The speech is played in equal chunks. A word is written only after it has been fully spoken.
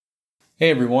Hey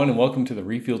everyone, and welcome to the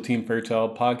Refuel Team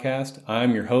Fairchild podcast.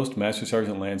 I'm your host, Master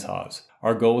Sergeant Lance Haas.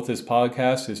 Our goal with this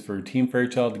podcast is for Team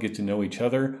Fairchild to get to know each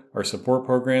other, our support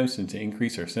programs, and to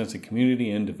increase our sense of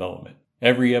community and development.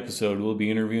 Every episode, we'll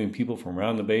be interviewing people from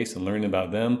around the base and learning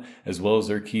about them, as well as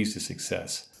their keys to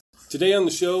success. Today on the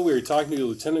show, we are talking to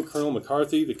Lieutenant Colonel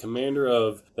McCarthy, the commander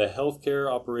of the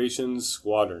Healthcare Operations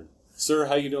Squadron. Sir,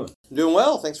 how you doing? I'm doing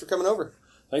well. Thanks for coming over.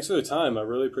 Thanks for the time. I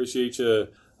really appreciate you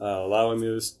allowing me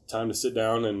this time to sit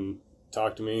down and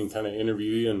talk to me and kind of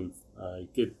interview you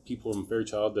and get people from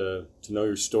Fairchild to know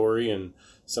your story and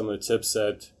some of the tips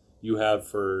that you have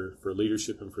for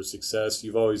leadership and for success.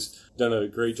 You've always done a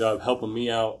great job helping me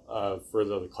out for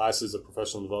the classes, the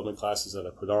professional development classes that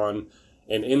I put on.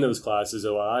 And in those classes,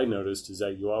 what I noticed is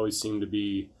that you always seem to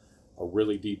be a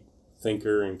really deep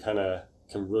thinker and kind of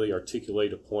can really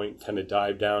articulate a point, kind of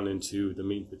dive down into the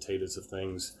meat and potatoes of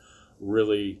things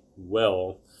really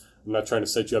well. I'm not trying to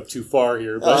set you up too far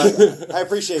here, but I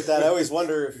appreciate that. I always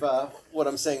wonder if what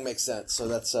I'm saying makes sense. So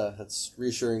that's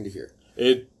reassuring to hear.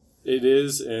 It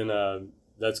is, and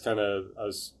that's kind of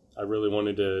I really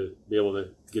wanted to be able to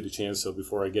get a chance. So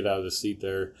before I get out of the seat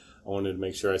there, I wanted to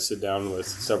make sure I sit down with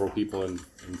several people and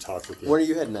talk with you. When are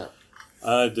you heading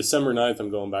out? December 9th, I'm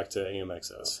going back to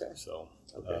AMXS. Okay. So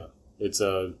it's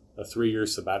a 3-year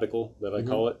sabbatical that I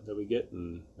call it that we get,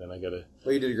 and then I got to.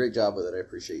 Well, you did a great job with it. I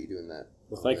appreciate you doing that.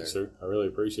 Well, thank you, sir. I really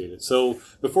appreciate it. So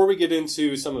before we get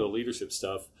into some of the leadership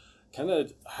stuff, kind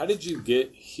of how did you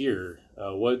get here?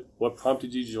 What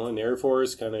prompted you to join the Air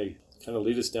Force? Kind of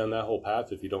lead us down that whole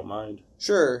path, if you don't mind.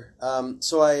 Sure.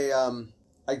 So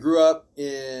I grew up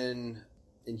in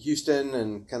Houston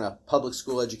and kind of public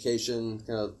school education,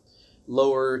 kind of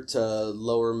lower to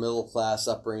lower middle class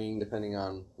upbringing, depending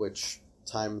on which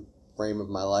time frame of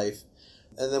my life.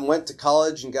 And then went to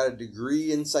college and got a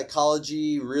degree in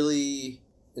psychology. Really,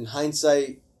 in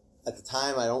hindsight, at the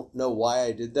time, I don't know why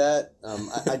I did that.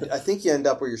 I think you end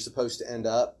up where you're supposed to end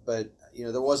up, but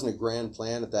there wasn't a grand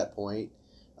plan at that point.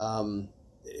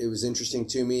 It was interesting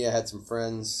to me. I had some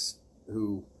friends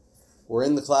who were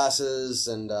in the classes,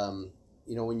 and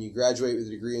when you graduate with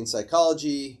a degree in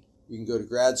psychology, you can go to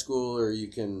grad school or you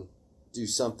can do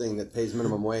something that pays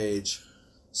minimum wage.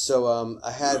 So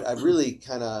I really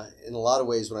kind of, in a lot of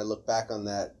ways, when I look back on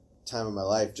that time of my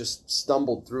life, just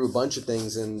stumbled through a bunch of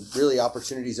things, and really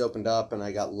opportunities opened up, and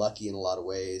I got lucky in a lot of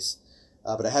ways.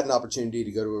 But I had an opportunity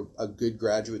to go to a good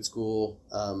graduate school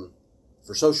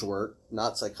for social work,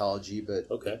 not psychology, but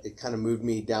It kind of moved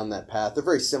me down that path. They're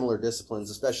very similar disciplines,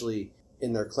 especially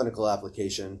in their clinical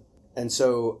application. And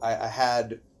so I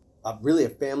had really a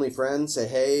family friend say,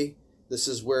 hey, this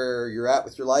is where you're at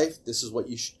with your life. This is what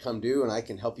you should come do, and I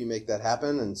can help you make that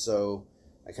happen. And so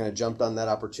I kind of jumped on that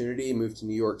opportunity, moved to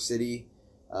New York City,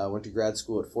 went to grad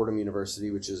school at Fordham University,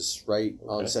 which is right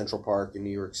on Central Park in New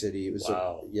York City. It was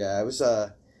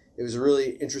it was a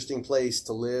really interesting place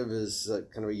to live as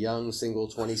kind of a young single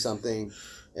 20-something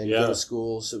and go to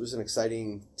school. So it was an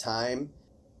exciting time.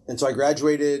 And so I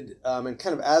graduated, and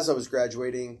kind of as I was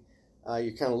graduating,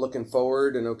 you're kind of looking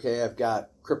forward and, okay, I've got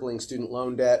crippling student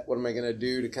loan debt. What am I going to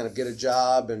do to kind of get a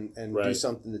job and do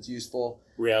something that's useful?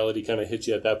 Reality kind of hits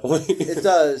you at that point. It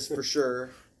does, for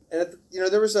sure. And,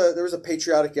 there was a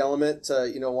patriotic element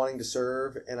to, wanting to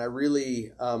serve. And I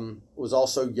really was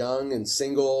also young and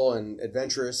single and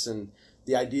adventurous. And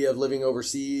the idea of living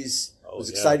overseas was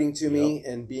exciting to me.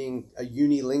 And being a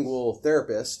unilingual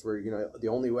therapist where, the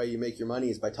only way you make your money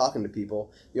is by talking to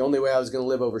people. The only way I was going to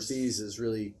live overseas is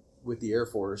really with the Air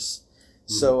Force.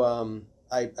 Mm-hmm. So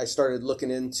I started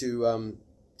looking into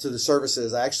to the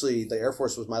services. The Air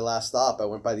Force was my last stop. I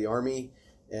went by the Army,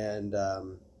 and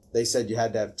they said you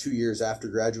had to have 2 years after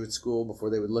graduate school before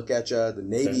they would look at you. The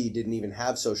Navy didn't even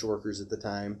have social workers at the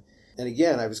time. And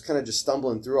again, I was kind of just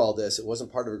stumbling through all this. It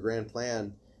wasn't part of a grand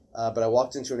plan. But I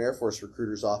walked into an Air Force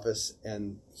recruiter's office,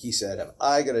 and he said, have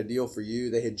I got a deal for you?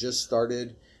 They had just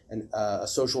started a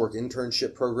social work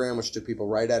internship program, which took people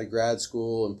right out of grad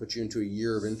school and put you into a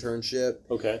year of internship.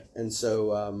 Okay. And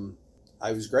so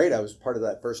I was great. I was part of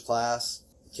that first class,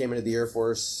 came into the Air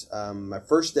Force. My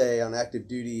first day on active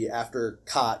duty after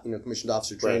COT, commissioned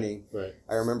officer training,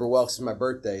 I remember well because it was my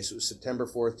birthday. So it was September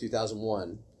 4th,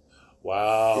 2001.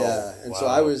 Wow. Yeah. And so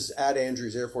I was at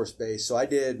Andrews Air Force Base. So I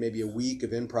did maybe a week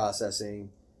of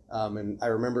in-processing. And I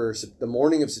remember the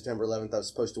morning of September 11th, I was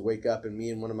supposed to wake up, and me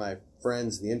and one of my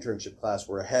friends in the internship class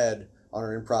were ahead on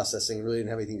our in-processing and really didn't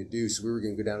have anything to do. So we were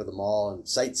going to go down to the mall and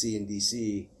sightsee in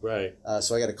D.C. Right.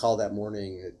 So I got a call that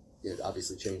morning. It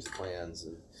obviously changed the plans.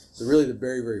 And so really the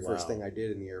very, very first thing I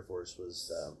did in the Air Force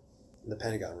was the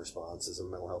Pentagon response as a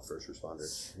mental health first responder.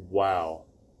 Wow.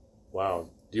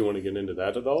 Do you want to get into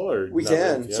that at all? Or we not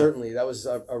can, really? Yeah. certainly. That was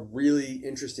a really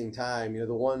interesting time.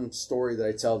 The one story that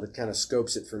I tell that kind of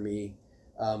scopes it for me,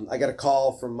 I got a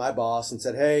call from my boss and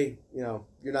said, hey, you're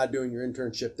not doing your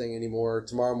internship thing anymore.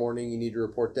 Tomorrow morning you need to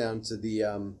report down to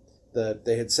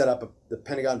they had set up the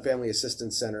Pentagon Family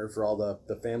Assistance Center for all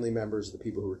the family members of the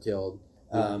people who were killed.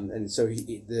 And so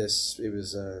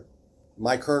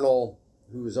my colonel,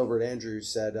 who was over at Andrews,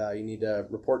 said, you need to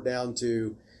report down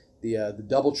to the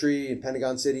Doubletree in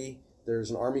Pentagon City. There's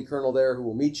an Army colonel there who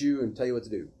will meet you and tell you what to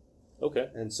do. Okay.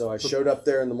 And so I showed up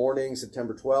there in the morning,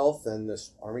 September 12th, and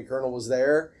this Army colonel was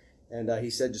there. And he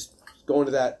said, just go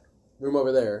into that room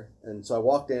over there. And so I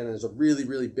walked in, and there's a really,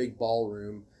 really big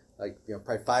ballroom,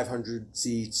 probably 500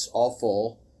 seats, all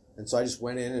full. And so I just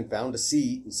went in and found a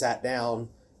seat and sat down.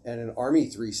 And an Army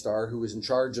 3-star who was in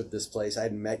charge of this place, I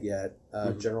hadn't met yet,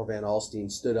 General Van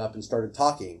Alstyne, stood up and started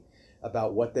talking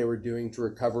about what they were doing to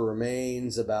recover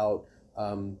remains, about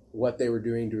what they were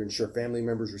doing to ensure family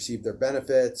members received their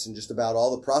benefits, and just about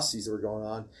all the processes that were going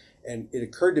on. And it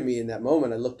occurred to me in that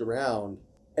moment, I looked around,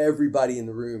 everybody in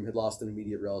the room had lost an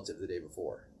immediate relative the day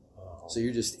before. Oh. So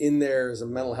you're just in there as a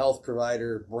mental health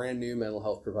provider, brand new mental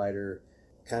health provider,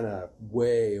 kind of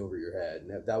way over your head.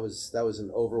 And that was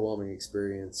an overwhelming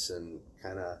experience, and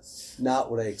kind of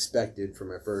not what I expected for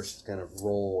my first kind of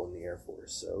role in the Air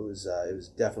Force. So it was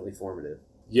definitely formative.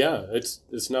 Yeah,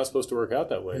 it's not supposed to work out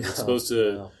that way. It's supposed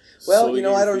to. No.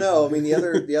 Well, I don't know. I mean, the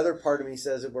other part of me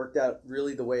says it worked out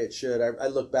really the way it should. I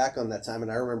look back on that time,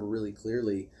 and I remember really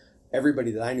clearly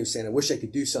everybody that I knew saying, "I wish I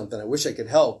could do something. I wish I could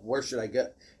help. Where should I go?"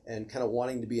 And kind of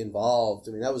wanting to be involved.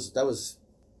 I mean, that was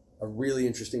a really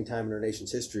interesting time in our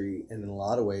nation's history, and in a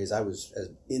lot of ways, I was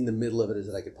as in the middle of it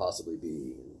as I could possibly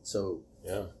be. So,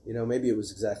 yeah, maybe it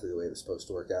was exactly the way it was supposed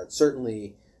to work out. It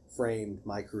certainly framed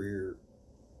my career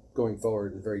going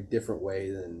forward in a very different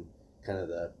way than kind of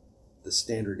the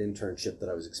standard internship that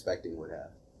I was expecting would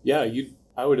have. Yeah,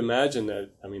 I would imagine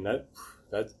that. I mean, that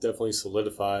definitely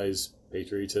solidifies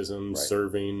patriotism, right.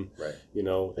 Serving, right.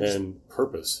 And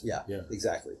purpose. Yeah,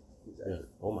 exactly. Yeah.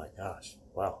 Oh my gosh!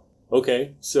 Wow.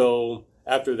 Okay, so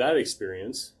after that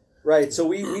experience, right? So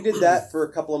we did that for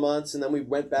a couple of months, and then we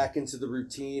went back into the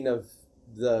routine of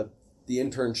the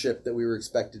internship that we were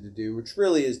expected to do, which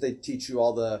really is they teach you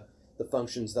all the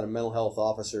functions that a mental health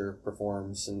officer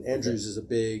performs. And Andrews is a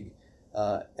big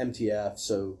MTF,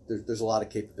 so there's a lot of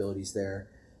capabilities there.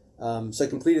 So I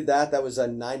completed that. That was a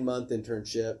 9-month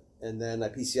internship, and then I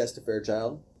PCS to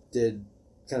Fairchild, did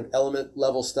kind of element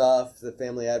level stuff, the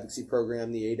family advocacy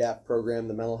program, the ADAP program,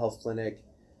 the mental health clinic,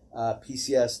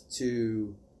 PCS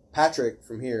to Patrick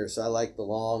from here. So I like the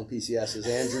long PCSs,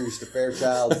 Andrews to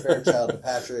Fairchild, Fairchild to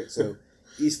Patrick. So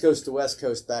East Coast to West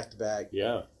Coast, back to back.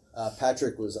 Yeah.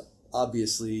 Patrick was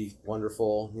obviously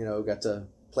wonderful. Got to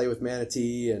play with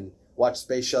Manatee and watch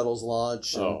space shuttles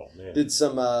launch. And did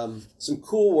some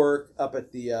cool work up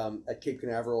at the at Cape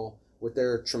Canaveral with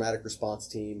their traumatic response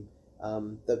team.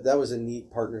 That was a neat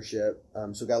partnership.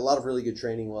 So got a lot of really good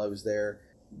training while I was there.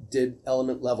 Did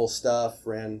element level stuff,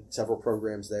 ran several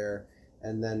programs there,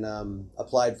 and then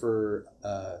applied for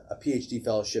a PhD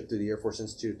fellowship through the Air Force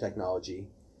Institute of Technology.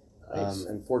 Nice.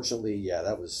 And fortunately,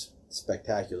 that was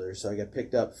spectacular. So I got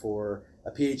picked up for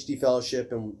a PhD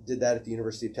fellowship and did that at the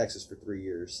University of Texas for 3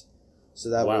 years. So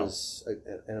that was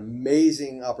an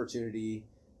amazing opportunity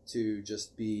to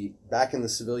just be back in the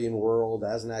civilian world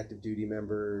as an active duty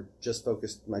member. Just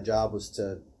focused, my job was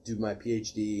to do my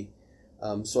PhD.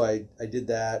 So I did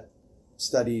that,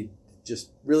 studied,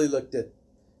 just really looked at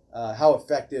how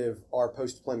effective our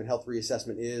post-deployment health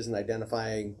reassessment is in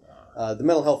identifying the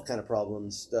mental health kind of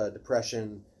problems,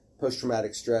 depression,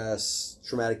 post-traumatic stress,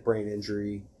 traumatic brain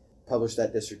injury, published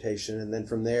that dissertation. And then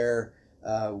from there,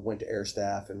 went to Air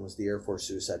Staff and was the Air Force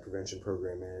Suicide Prevention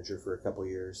Program Manager for a couple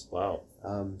years. Wow.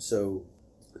 So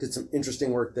did some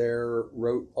interesting work there,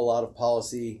 wrote a lot of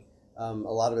policy, a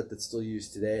lot of it that's still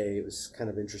used today. It was kind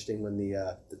of interesting when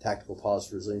the Tactical Pause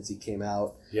for Resiliency came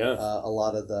out. Yeah. A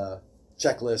lot of the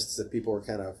checklists that people were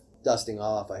kind of dusting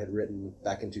off I had written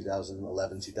back in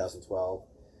 2011, 2012.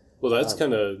 Well, that's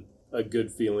kind of a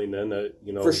good feeling then that,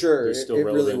 for sure. they're still it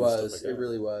relevant really and was. stuff like It that.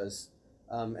 really was.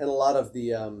 And a lot of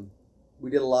the,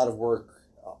 we did a lot of work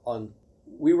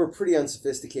we were pretty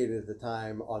unsophisticated at the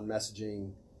time on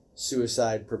messaging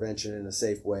suicide prevention in a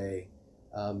safe way.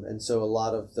 And so a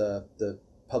lot of the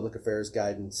public affairs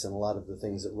guidance and a lot of the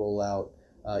things that roll out,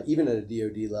 even at a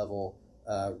DoD level,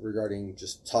 regarding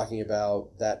just talking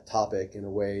about that topic in a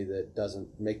way that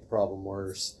doesn't make the problem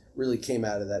worse, really came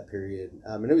out of that period.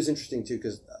 And it was interesting too,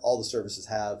 because all the services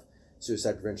have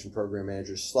suicide prevention program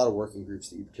managers. There's a lot of working groups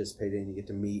that you participate in. You get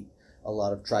to meet a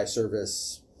lot of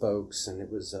tri-service folks, and it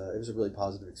was a really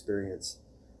positive experience.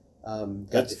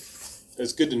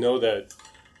 It's good to know that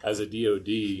as a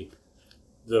DoD,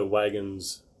 the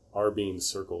wagons are being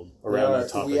circled around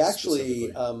that topic. We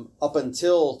actually, up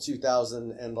until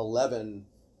 2011,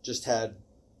 just had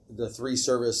the 3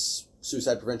 service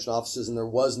suicide prevention offices, and there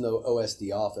was no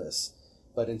OSD office.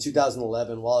 But in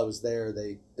 2011, while I was there,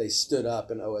 they stood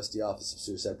up an OSD Office of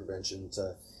Suicide Prevention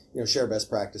to, share best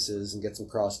practices and get some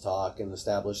crosstalk and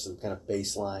establish some kind of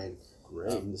baseline.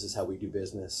 Great. This is how we do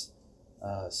business.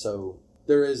 So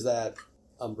there is that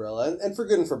umbrella, and for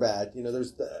good and for bad.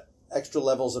 There's the extra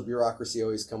levels of bureaucracy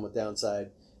always come with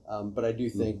downside. But I do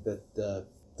think that the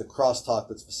crosstalk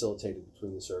that's facilitated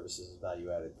between the services is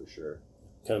value added for sure.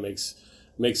 Kind of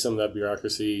makes some of that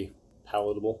bureaucracy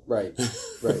palatable. Right.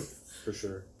 For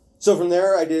sure. So from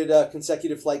there, I did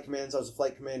consecutive flight commands. I was a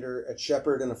flight commander at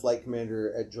Shepherd and a flight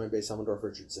commander at Joint Base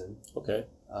Elmendorf-Richardson. Okay.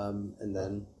 And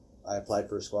then I applied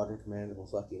for a squadron command and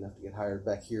was lucky enough to get hired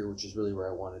back here, which is really where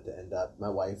I wanted to end up. My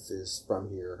wife is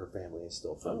from here. Her family is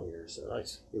still from here. So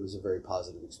nice. It was a very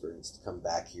positive experience to come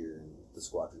back here, and the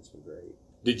squadron's been great.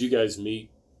 Did you guys meet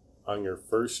on your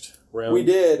first round? We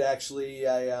did, actually.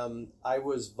 I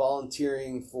was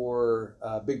volunteering for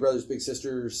Big Brothers Big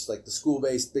Sisters, like the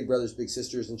school-based Big Brothers Big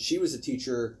Sisters, and she was a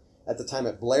teacher at the time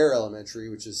at Blair Elementary,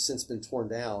 which has since been torn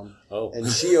down. Oh. And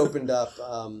she opened up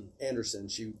Anderson.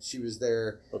 She was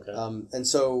there. Okay. And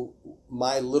so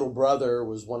my little brother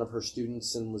was one of her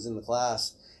students and was in the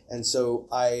class. And so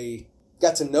I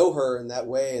got to know her in that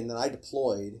way, and then I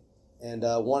deployed and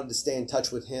wanted to stay in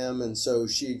touch with him. And so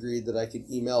she agreed that I could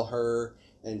email her,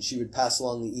 and she would pass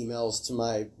along the emails to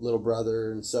my little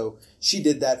brother. And so she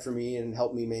did that for me and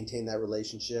helped me maintain that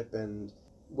relationship, and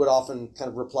would often kind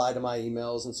of reply to my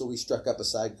emails. And so we struck up a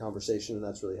side conversation, and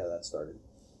that's really how that started.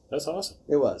 That's awesome.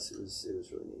 It was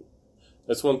really neat.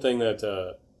 That's one thing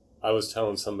that I was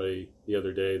telling somebody the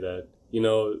other day, that, we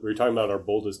were talking about our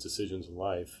boldest decisions in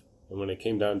life. And when it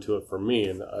came down to it for me,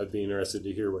 and I'd be interested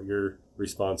to hear what your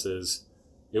response is,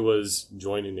 it was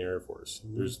joining the Air Force.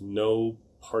 Mm-hmm. There's no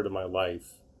part of my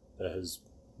life that has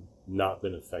not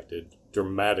been affected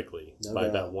dramatically by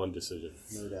that one decision.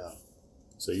 No doubt.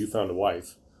 So you found a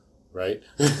wife, right?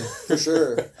 For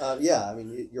sure. Yeah, I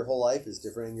mean, your whole life is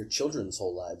different, and your children's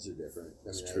whole lives are different.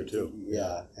 That's true, too.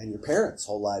 Yeah, and your parents'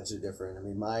 whole lives are different. I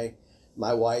mean,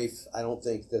 my wife, I don't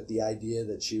think that the idea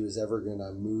that she was ever going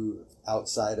to move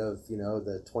outside of,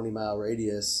 the 20-mile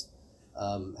radius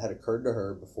had occurred to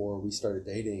her before we started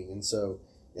dating. And so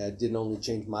it didn't only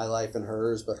change my life and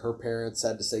hers, but her parents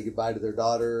had to say goodbye to their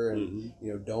daughter and,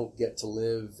 don't get to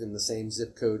live in the same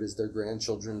zip code as their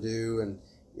grandchildren do. And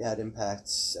it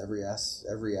impacts every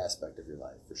aspect of your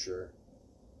life, for sure.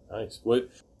 Nice. What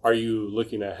are you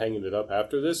looking at hanging it up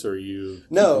after this, or are you?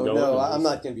 No, I'm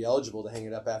not going to be eligible to hang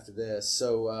it up after this.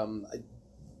 So,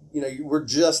 we're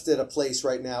just at a place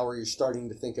right now where you're starting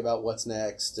to think about what's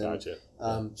next, and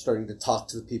Gotcha. Starting to talk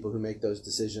to the people who make those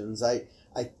decisions. I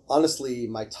honestly,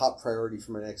 my top priority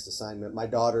for my next assignment, my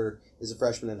daughter is a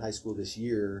freshman in high school this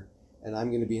year, and I'm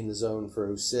going to be in the zone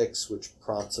for 06, which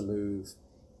prompts a move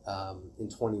in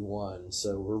 21.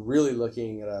 So we're really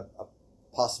looking at a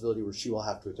possibility where she will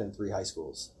have to attend 3 high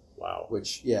schools. Wow.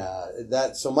 Which,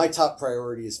 so my top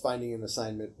priority is finding an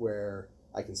assignment where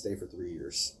I can stay for 3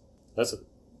 years.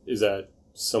 Is that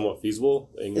somewhat feasible?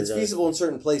 It's feasible in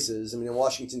certain places. I mean, in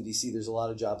Washington, D.C., there's a lot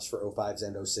of jobs for 05s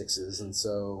and 06s, and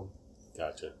so...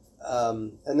 Gotcha.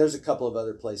 And there's a couple of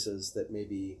other places that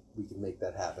maybe we can make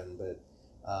that happen, but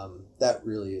that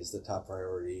really is the top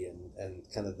priority, and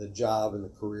kind of the job and the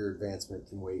career advancement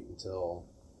can wait until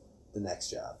the next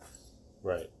job.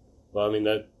 Right. Well, I mean,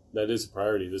 that is a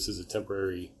priority. This is a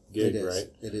temporary gig,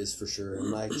 right? It is, for sure. And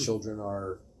my children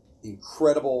are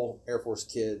incredible Air Force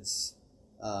kids.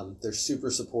 They're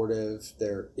super supportive.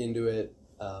 They're into it.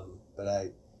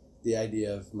 But the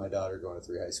idea of my daughter going to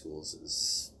 3 high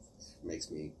schools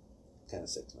makes me kind of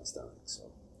sick to my stomach. So.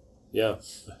 Yeah,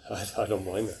 I don't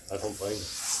blame you.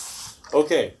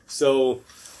 Okay, so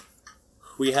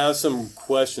we have some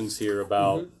questions here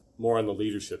about more on the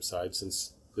leadership side,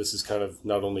 since this is kind of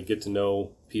not only get to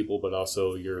know people, but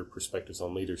also your perspectives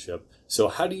on leadership. So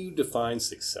how do you define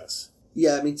success?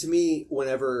 Yeah, I mean, to me,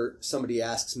 whenever somebody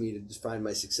asks me to define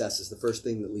my successes, the first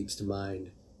thing that leaps to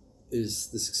mind is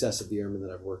the success of the airmen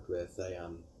that I've worked with.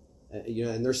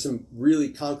 And there's some really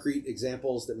concrete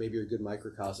examples that maybe are good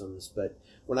microcosms, but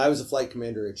when I was a flight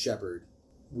commander at Shepherd,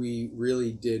 we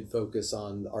really did focus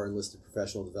on our enlisted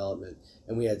professional development,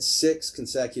 and we had 6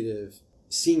 consecutive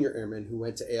senior airmen who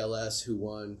went to ALS who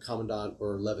won Commandant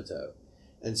or Levito.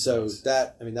 And so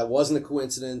that wasn't a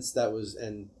coincidence. Those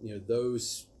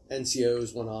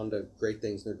NCOs went on to great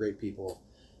things, and they're great people.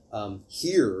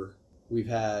 Here we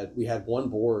had one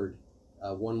board,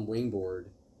 one wing board,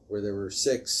 where there were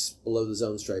 6 below the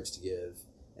zone stripes to give,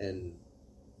 and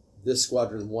this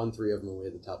squadron won 3 of them, and we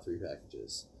had the top 3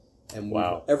 packages. And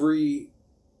every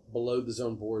below the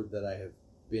zone board that I have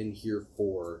been here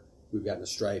for, we've gotten a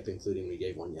stripe, including we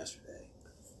gave one yesterday.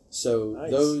 So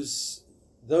nice.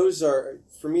 Those are,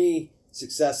 for me,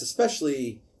 success,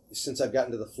 especially since I've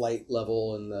gotten to the flight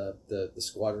level and the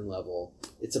squadron level.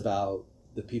 It's about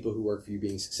the people who work for you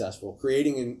being successful,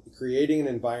 creating an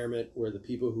environment where the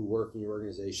people who work in your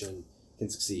organization can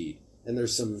succeed. And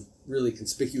there's some really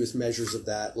conspicuous measures of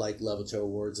that, like Level 2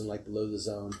 awards and like below the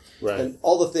zone, right, and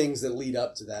all the things that lead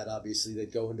up to that, obviously,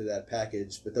 that go into that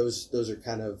package. But those are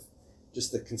kind of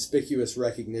just the conspicuous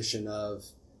recognition of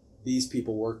these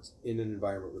people worked in an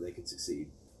environment where they could succeed.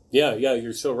 Yeah,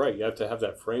 you're so right. You have to have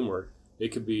that framework. It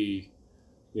could be,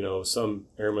 some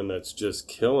airman that's just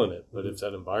killing it, but if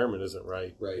that environment isn't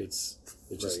right, it's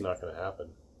just not going to happen.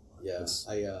 Yeah,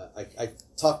 I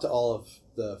talked to all of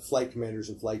the flight commanders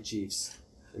and flight chiefs,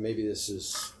 and maybe this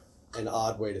is an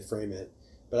odd way to frame it,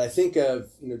 but I think of,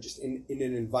 just in an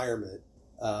environment,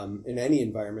 in any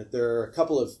environment, there are a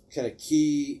couple of kind of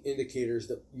key indicators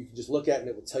that you can just look at, and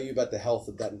it will tell you about the health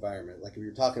of that environment. Like if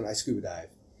you're talking, I scuba dive,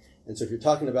 and so if you're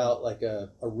talking about like a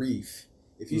reef,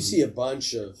 if you see a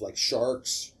bunch of like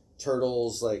sharks,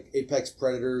 turtles, like apex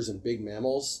predators and big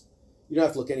mammals, you don't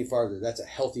have to look any farther. That's a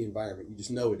healthy environment. You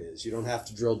just know it is. You don't have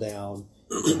to drill down.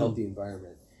 It's a healthy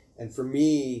environment. And for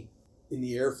me, in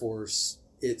the Air Force,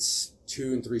 it's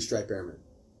 2 and 3 stripe airmen.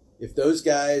 If those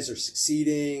guys are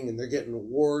succeeding and they're getting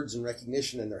awards and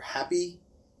recognition and they're happy,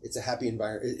 it's a happy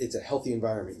environment. It's a healthy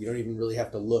environment. You don't even really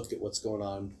have to look at what's going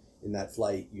on in that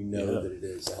flight. You know that it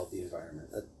is a healthy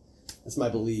environment. That's my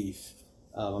belief.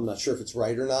 I'm not sure if it's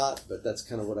right or not, but that's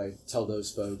kind of what I tell those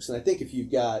folks. And I think if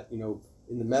you've got, in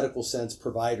the medical sense,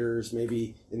 providers,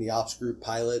 maybe in the ops group,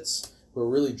 pilots, who are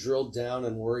really drilled down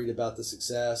and worried about the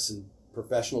success and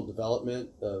professional development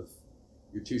of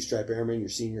your 2-stripe airmen, your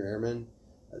senior airmen,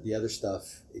 the other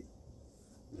stuff, you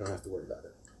don't have to worry about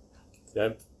it.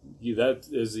 That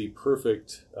is the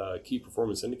perfect key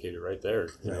performance indicator right there.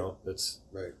 That's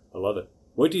right. I love it.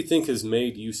 What do you think has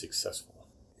made you successful?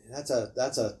 That's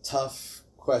a tough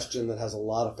question that has a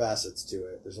lot of facets to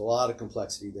it. There's a lot of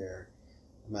complexity there.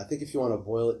 I think if you want to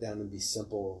boil it down and be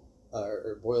simple,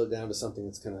 or boil it down to something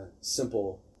that's kind of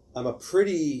simple, I'm a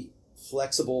pretty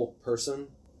flexible person.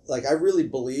 Like, I really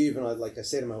believe, and like I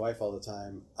say to my wife all the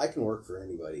time, I can work for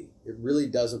anybody. It really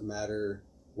doesn't matter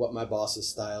what my boss's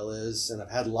style is, and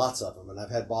I've had lots of them, and I've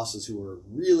had bosses who were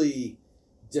really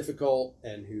difficult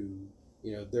and who,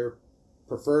 their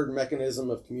preferred mechanism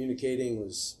of communicating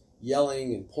was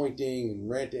yelling and pointing and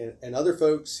ranting, and other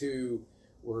folks who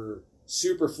were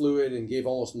super fluid and gave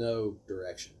almost no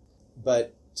direction.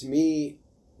 But to me,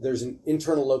 there's an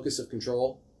internal locus of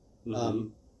control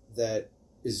that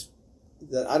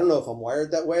I don't know if I'm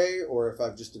wired that way or if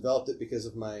I've just developed it because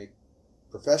of my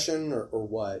profession or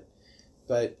what,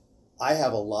 but I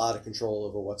have a lot of control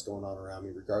over what's going on around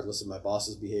me, regardless of my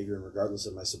boss's behavior and regardless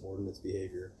of my subordinates'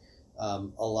 behavior.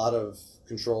 A lot of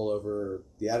control over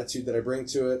the attitude that I bring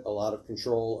to it, a lot of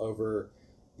control over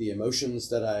the emotions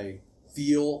that I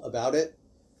feel about it,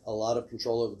 a lot of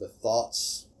control over the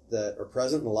thoughts that are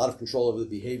present, and a lot of control over the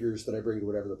behaviors that I bring to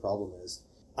whatever the problem is.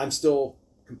 I'm still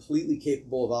completely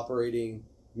capable of operating,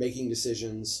 making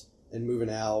decisions, and moving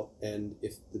out, and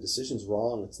if the decision's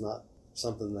wrong, it's not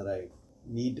something that I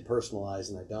need to personalize,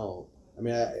 and I don't. I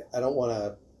mean, I don't want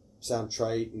to sound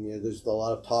trite, and there's a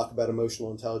lot of talk about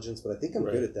emotional intelligence, but I think I'm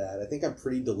good at that. I think I'm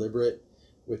pretty deliberate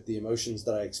with the emotions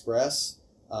that I express,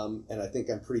 and I think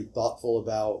I'm pretty thoughtful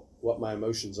about what my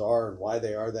emotions are and why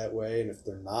they are that way, and if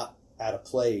they're not at a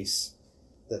place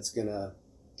that's going to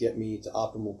get me to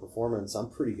optimal performance,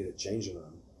 I'm pretty good at changing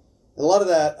them. And a lot of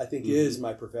that, I think, is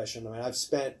my profession. I mean, I've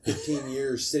spent 15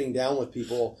 years sitting down with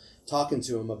people, talking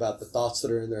to them about the thoughts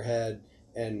that are in their head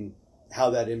and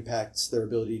how that impacts their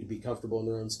ability to be comfortable in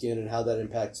their own skin and how that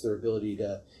impacts their ability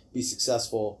to be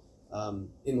successful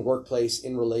in the workplace,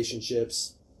 in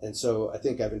relationships. And so I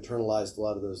think I've internalized a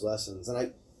lot of those lessons. And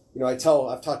I've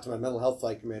talked to my mental health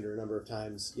flight commander a number of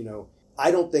times, I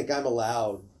don't think I'm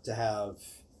allowed to have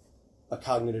a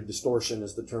cognitive distortion,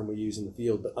 is the term we use in the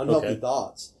field, but unhealthy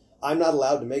thoughts. I'm not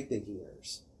allowed to make thinking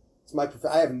errors.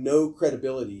 I have no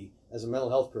credibility as a mental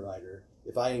health provider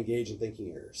if I engage in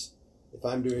thinking errors. If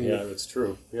I'm doing... Yeah, that's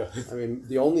true. Yeah. I mean,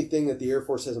 the only thing that the Air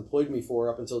Force has employed me for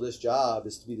up until this job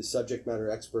is to be the subject matter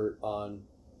expert on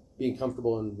being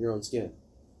comfortable in your own skin,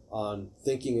 on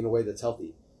thinking in a way that's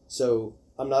healthy. So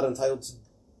I'm not entitled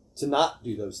to not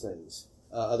do those things.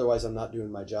 Otherwise, I'm not doing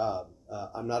my job.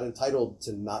 I'm not entitled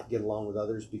to not get along with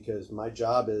others because my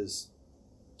job is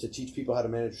to teach people how to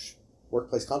manage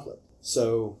workplace conflict.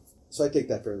 So I take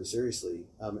that fairly seriously.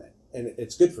 And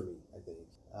it's good for me, I think,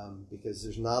 because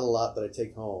there's not a lot that I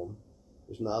take home.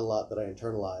 There's not a lot that I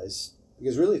internalize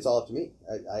because really it's all up to me.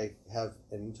 I have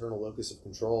an internal locus of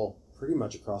control pretty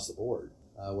much across the board,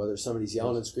 whether somebody's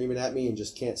yelling and screaming at me and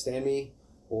just can't stand me,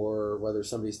 or whether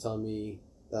somebody's telling me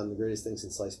that I'm the greatest thing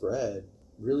since sliced bread,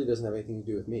 really doesn't have anything to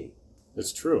do with me.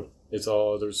 It's true. It's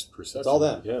all others' perception. It's all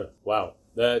them. Yeah. Wow.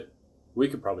 That we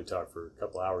could probably talk for a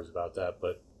couple hours about that,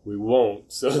 but we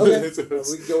won't. So okay.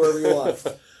 We can go wherever you want.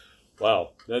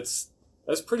 Wow. That's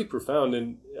pretty profound.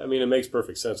 And I mean, it makes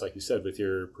perfect sense, like you said, with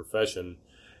your profession.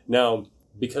 Now,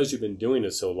 because you've been doing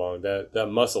it so long, that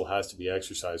muscle has to be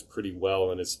exercised pretty well,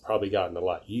 and it's probably gotten a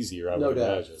lot easier, I would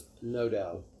imagine. No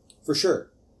doubt. For sure.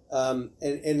 And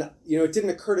it didn't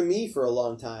occur to me for a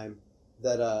long time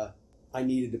that I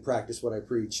needed to practice what I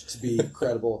preach to be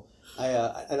credible.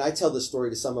 I tell this story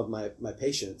to some of my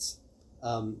patients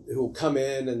who will come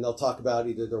in and they'll talk about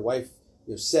either their wife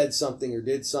said something or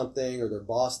did something or their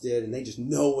boss did, and they just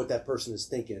know what that person is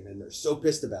thinking and they're so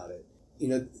pissed about it.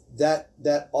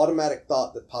 That automatic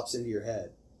thought that pops into your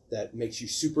head that makes you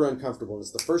super uncomfortable, and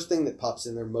it's the first thing that pops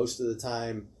in there most of the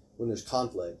time when there's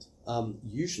conflict,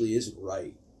 usually isn't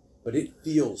right, but it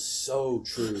feels so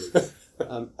true.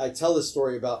 I tell this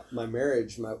story about my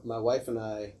marriage. My wife and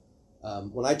I,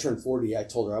 when I turned 40, I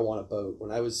told her I want a boat.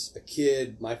 When I was a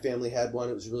kid, my family had one.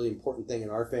 It was a really important thing in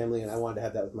our family, and I wanted to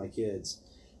have that with my kids.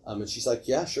 And she's like,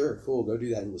 yeah, sure, cool, go do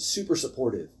that, and was super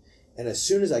supportive. And as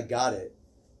soon as I got it,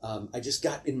 I just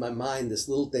got in my mind this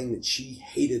little thing that she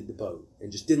hated the boat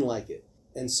and just didn't like it.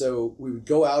 And so we would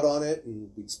go out on it,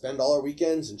 and we'd spend all our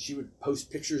weekends, and she would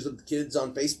post pictures of the kids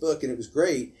on Facebook, and it was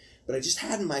great. But I just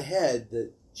had in my head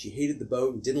that she hated the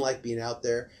boat and didn't like being out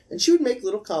there. And she would make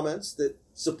little comments that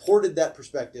supported that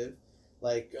perspective.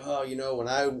 Like, when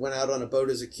I went out on a boat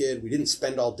as a kid, we didn't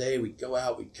spend all day. We'd go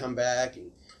out, we'd come back,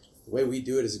 and the way we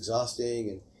do it is exhausting.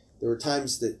 And there were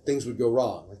times that things would go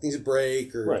wrong, like things would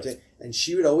break. And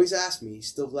she would always ask me,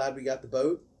 still glad we got the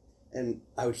boat? And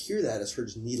I would hear that as her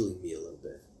just needling me a little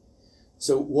bit.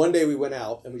 So one day we went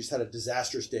out and we just had a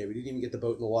disastrous day. We didn't even get the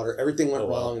boat in the water. Everything went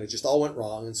wrong, and it just all went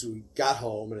wrong. And so we got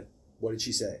home, and what did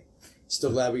she say?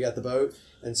 Still glad we got the boat?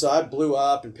 And so I blew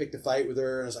up and picked a fight with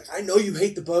her, and I was like, I know you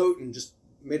hate the boat, and just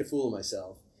made a fool of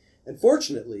myself. And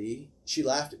fortunately, she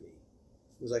laughed at me.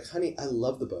 It was like, honey, I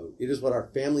love the boat. It is what our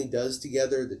family does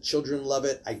together. The children love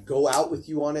it. I go out with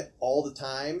you on it all the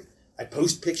time. I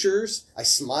post pictures. I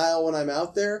smile when I'm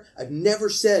out there. I've never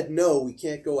said, no, we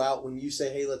can't go out when you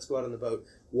say, hey, let's go out on the boat.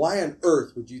 Why on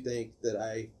earth would you think that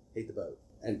I hate the boat?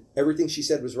 And everything she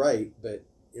said was right, but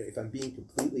if I'm being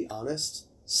completely honest,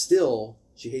 still,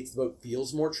 she hates the boat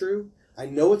feels more true. I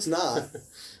know it's not,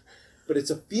 but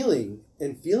it's a feeling,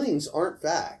 and feelings aren't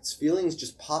facts. Feelings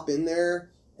just pop in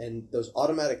there, and those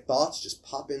automatic thoughts just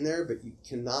pop in there, but you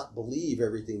cannot believe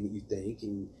everything that you think,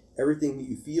 and everything that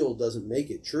you feel doesn't make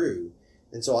it true.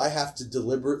 And so I have to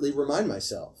deliberately remind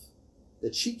myself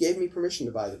that she gave me permission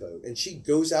to buy the boat, and she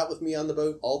goes out with me on the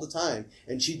boat all the time,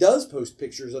 and she does post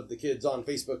pictures of the kids on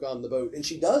Facebook on the boat, and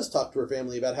she does talk to her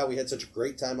family about how we had such a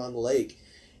great time on the lake.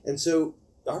 And so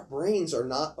our brains are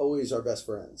not always our best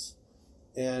friends,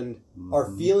 and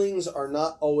our feelings are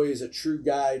not always a true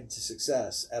guide to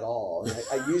success at all. And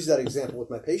I use that example with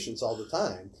my patients all the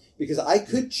time, because I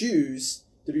could choose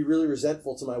to be really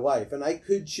resentful to my wife, and I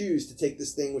could choose to take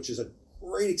this thing, which is a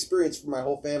great experience for my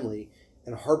whole family,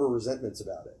 and harbor resentments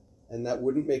about it. And that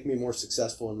wouldn't make me more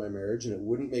successful in my marriage, and it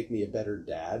wouldn't make me a better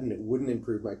dad, and it wouldn't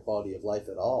improve my quality of life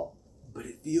at all. But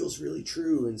it feels really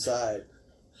true inside.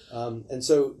 And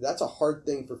so that's a hard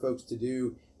thing for folks to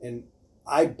do. And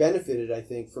I benefited, I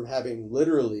think, from having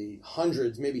literally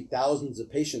hundreds, maybe thousands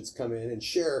of patients come in and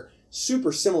share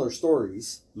super similar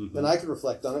stories. Mm-hmm. And I could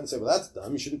reflect on it and say, well, that's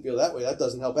dumb. You shouldn't feel that way. That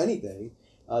doesn't help anything.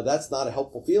 That's not a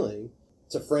helpful feeling,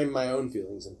 to frame my own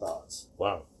feelings and thoughts.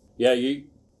 Wow. Yeah,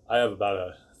 I have about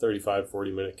a 35,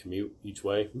 40-minute commute each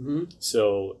way. Mm-hmm.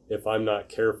 So if I'm not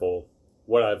careful,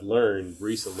 what I've learned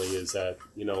recently is that,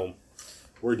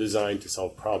 we're designed to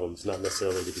solve problems, not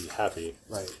necessarily to be happy.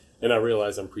 Right. And I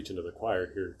realize I'm preaching to the choir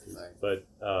here. Right. But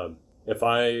if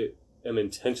I am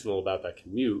intentional about that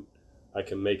commute, I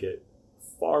can make it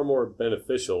far more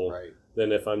beneficial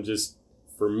than if I'm just,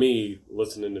 for me,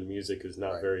 listening to music is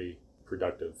not very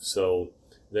productive. So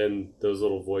then those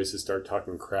little voices start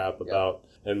talking crap about,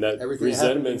 and that everything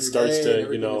resentment starts to,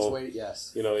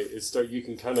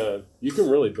 you can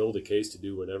really build a case to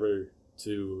do whatever,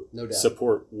 to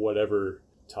support whatever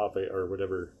topic or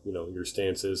whatever, your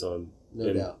stance is on.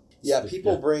 No doubt. Yeah,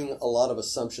 people bring a lot of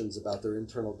assumptions about their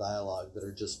internal dialogue that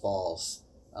are just false.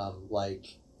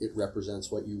 Like it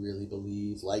represents what you really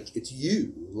believe, like it's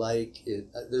you, like it.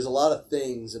 There's a lot of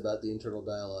things about the internal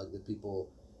dialogue that people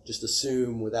just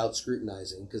assume without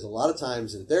scrutinizing, because a lot of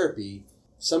times in therapy,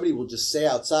 somebody will just say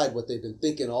outside what they've been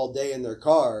thinking all day in their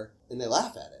car, and they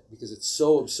laugh at it because it's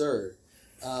so absurd.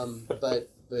 But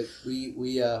we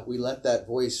let that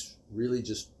voice really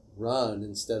just run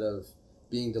instead of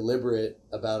being deliberate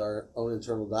about our own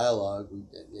internal dialogue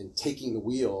and taking the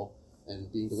wheel and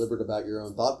being deliberate about your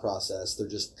own thought process. They're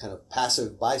just kind of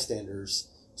passive bystanders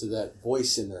to that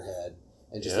voice in their head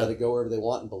and just let it go wherever they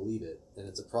want and believe it. And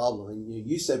it's a problem. And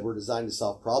you said we're designed to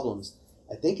solve problems.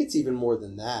 I think it's even more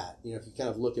than that. If you kind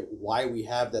of look at why we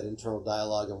have that internal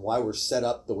dialogue and why we're set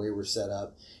up the way we're set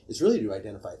up, it's really to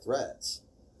identify threats.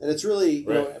 And it's really,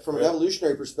 from an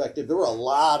evolutionary perspective, there were a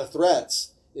lot of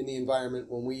threats in the environment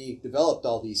when we developed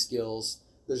all these skills.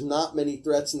 There's not many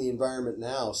threats in the environment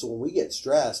now. So when we get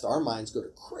stressed, our minds go to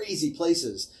crazy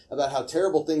places about how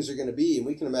terrible things are going to be. And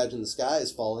we can imagine the sky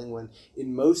is falling when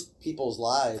in most people's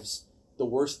lives, the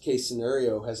worst case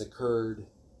scenario has occurred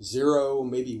 0,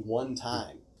 maybe 1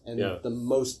 time. And the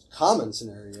most common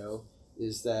scenario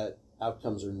is that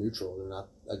outcomes are neutral. They're not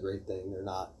a great thing. They're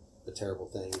not a terrible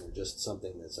thing. They're just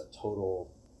something that's a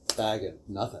total bag of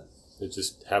nothing. It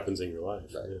just happens in your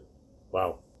life. Right. Yeah.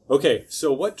 Wow. Okay,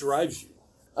 so what drives you?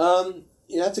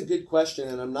 That's a good question,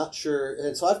 and I'm not sure.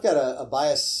 And so I've got a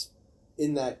bias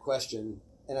in that question.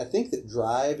 And I think that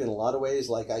drive, in a lot of ways,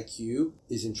 like IQ,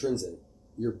 is intrinsic.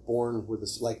 You're born with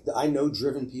this. Like, I know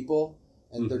driven people,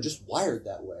 and they're just wired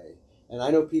that way. And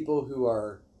I know people who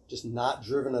are just not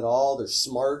driven at all. They're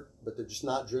smart, but they're just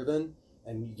not driven.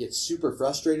 And you get super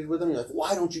frustrated with them. You're like,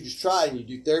 why don't you just try? And you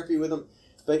do therapy with them.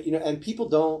 But, and people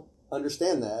don't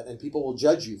understand that. And people will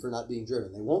judge you for not being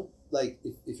driven. They won't, like,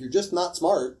 if you're just not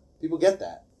smart, people get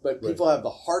that. But people have the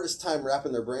hardest time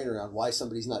wrapping their brain around why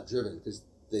somebody's not driven, because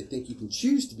they think you can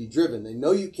choose to be driven. They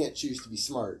know you can't choose to be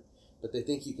smart, but they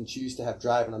think you can choose to have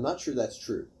drive. And I'm not sure that's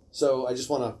true. So I just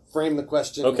want to frame the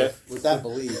question with that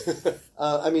belief.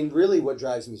 Really what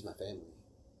drives me is my family.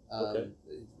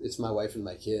 It's my wife and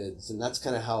my kids. And that's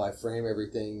kind of how I frame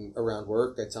everything around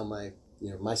work. I tell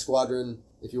my squadron,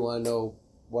 if you want to know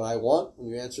what I want when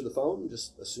you answer the phone,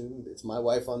 just assume it's my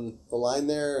wife on the line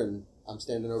there and I'm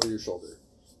standing over your shoulder.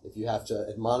 If you have to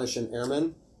admonish an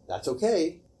airman, that's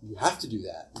okay. You have to do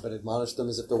that. But admonish them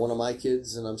as if they're one of my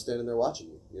kids and I'm standing there watching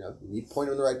you. You need to point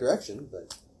them in the right direction,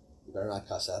 but you better not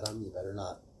cuss at them. You better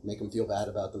not make them feel bad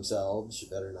about themselves. You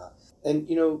better not. And,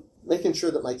 making sure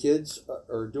that my kids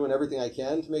are doing everything I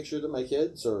can to make sure that my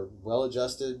kids are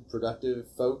well-adjusted, productive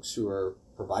folks who are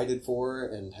provided for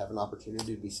and have an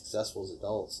opportunity to be successful as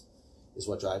adults is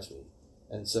what drives me.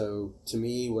 And so, to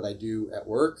me, what I do at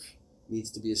work needs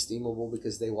to be esteemable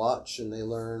because they watch and they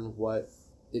learn what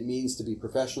it means to be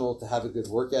professional, to have a good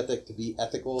work ethic, to be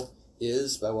ethical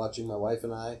is by watching my wife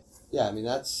and I. Yeah,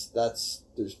 that's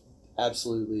there's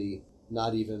absolutely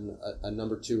not even a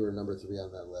number 2 or number 3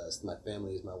 on that list. My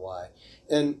family is my why.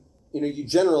 And, you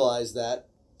generalize that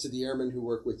to the airmen who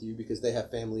work with you because they have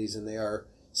families and they are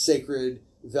sacred,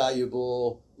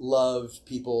 valuable, loved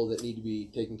people that need to be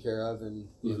taken care of. And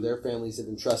their families have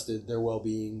entrusted their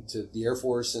well-being to the Air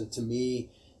Force and to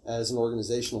me as an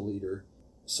organizational leader.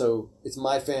 So it's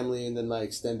my family and then my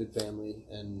extended family.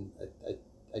 And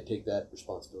I take that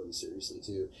responsibility seriously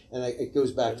too. And it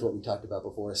goes back to what we talked about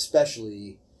before,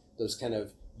 especially those kind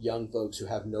of young folks who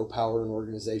have no power in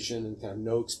organization and kind of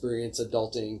no experience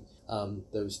adulting,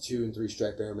 those 2 and 3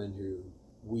 stripe airmen who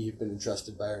we have been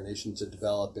entrusted by our nation to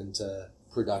develop into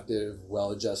productive,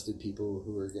 well-adjusted people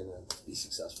who are going to be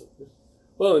successful.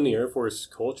 Well, in the Air Force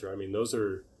culture,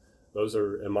 those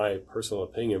are, in my personal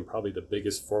opinion, probably the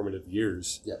biggest formative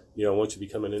years. Yep. Once you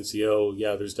become an NCO,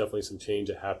 there's definitely some change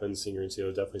that happens. Senior NCO,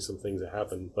 definitely some things that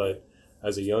happen. But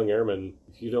as a young airman,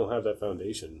 if you don't have that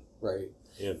foundation, right.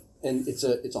 Yeah. And it's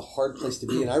a hard place to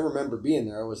be. And I remember being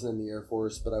there. I wasn't in the Air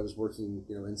Force, but I was working,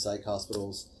 in psych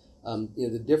hospitals.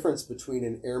 The difference between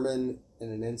an airman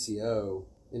and an NCO,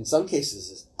 in some cases,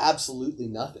 is absolutely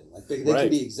nothing. Like they can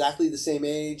be exactly the same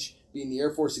age, be in the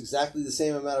Air Force exactly the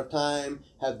same amount of time,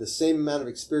 have the same amount of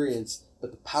experience,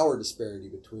 but the power disparity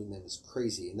between them is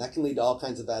crazy. And that can lead to all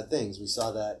kinds of bad things. We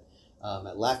saw that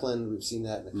at Lackland. We've seen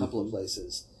that in a couple of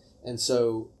places. And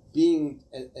so being,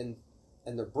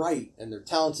 and they're bright, and they're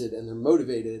talented, and they're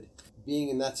motivated, being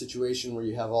in that situation where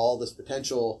you have all this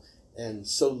potential and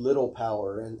so little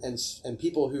power, and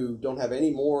people who don't have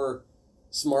any more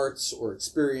smarts or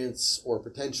experience or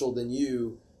potential than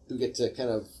you, who get to kind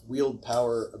of wield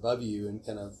power above you and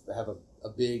kind of have a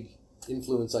big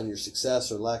influence on your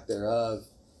success or lack thereof,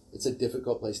 it's a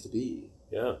difficult place to be.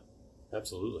 Yeah,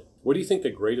 absolutely. What do you think the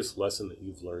greatest lesson that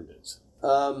you've learned is?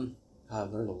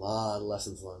 I've learned a lot of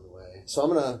lessons along the way. So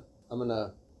I'm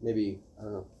gonna maybe, I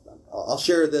don't know, I'll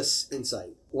share this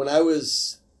insight. When I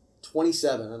was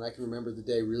 27, and I can remember the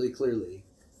day really clearly,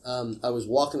 I was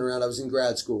walking around, I was in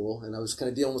grad school, and I was kind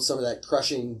of dealing with some of that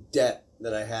crushing debt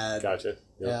that I had. Gotcha.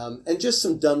 Yeah. And just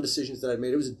some dumb decisions that I'd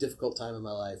made. It was a difficult time in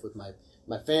my life with my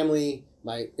family,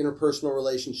 my interpersonal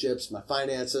relationships, my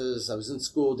finances. I was in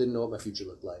school, didn't know what my future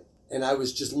looked like. And I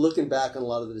was just looking back on a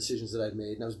lot of the decisions that I'd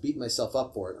made, and I was beating myself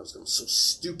up for it. I was going, so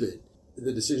stupid,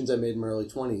 the decisions I made in my early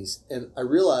 20s. And I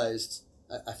realized,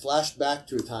 I flashed back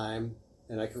to a time,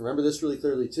 and I can remember this really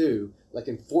clearly too, like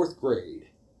in fourth grade.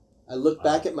 I looked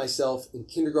back at myself in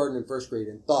kindergarten and first grade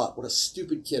and thought what a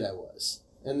stupid kid I was.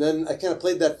 And then I kind of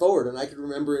played that forward, and I could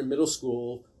remember in middle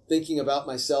school thinking about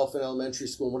myself in elementary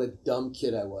school and what a dumb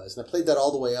kid I was. And I played that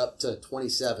all the way up to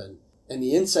 27. And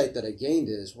the insight that I gained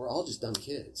is we're all just dumb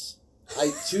kids.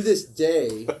 To this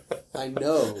day, I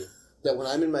know that when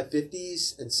I'm in my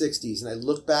 50s and 60s and I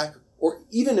look back, or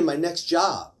even in my next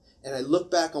job, and I look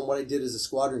back on what I did as a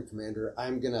squadron commander,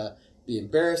 I'm going to be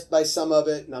embarrassed by some of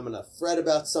it, and I'm going to fret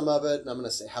about some of it, and I'm going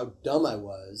to say how dumb I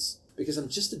was, because I'm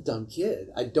just a dumb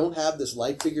kid. I don't have this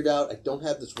life figured out. I don't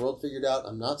have this world figured out.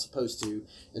 I'm not supposed to.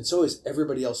 And so is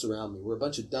everybody else around me. We're a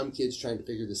bunch of dumb kids trying to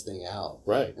figure this thing out.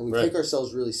 Right. And we take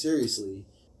ourselves really seriously.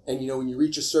 And, when you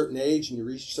reach a certain age and you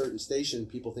reach a certain station,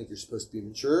 people think you're supposed to be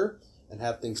mature and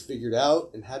have things figured out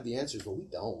and have the answers, but we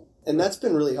don't. And that's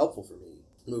been really helpful for me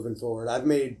moving forward. I've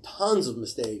made tons of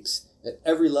mistakes at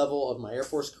every level of my Air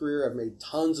Force career. I've made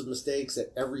tons of mistakes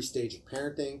at every stage of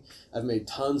parenting. I've made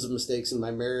tons of mistakes in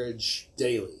my marriage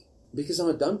daily because I'm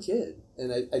a dumb kid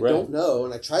and I don't know,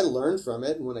 and I try to learn from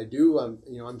it. And when I do,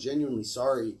 I'm genuinely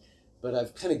sorry, but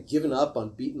I've kind of given up on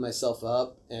beating myself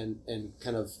up and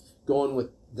kind of going with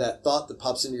that thought that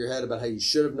pops into your head about how you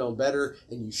should have known better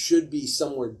and you should be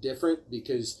somewhere different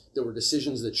because there were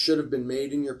decisions that should have been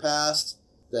made in your past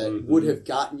that would have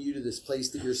gotten you to this place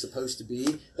that you're supposed to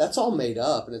be. That's all made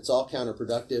up, and it's all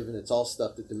counterproductive, and it's all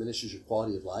stuff that diminishes your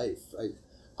quality of life.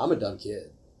 I'm a dumb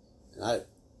kid,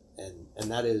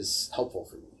 and that is helpful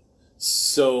for me.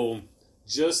 So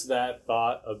just that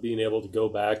thought of being able to go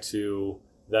back to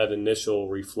that initial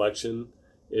reflection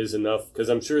is enough, because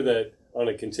I'm sure that on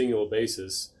a continual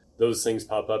basis, those things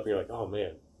pop up and you're like, oh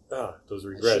man, those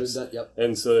regrets. Yep.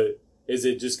 And so is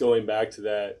it just going back to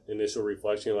that initial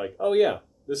reflection, like, oh yeah,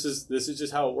 this is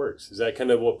just how it works? Is that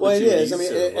kind of what puts you at ease? Well, it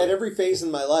is. I mean, at every phase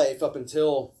in my life up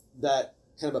until that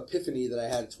kind of epiphany that I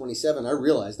had at 27, I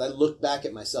realized, I looked back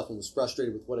at myself and was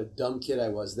frustrated with what a dumb kid I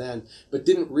was then, but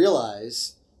didn't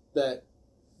realize that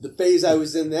the phase I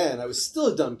was in then, I was still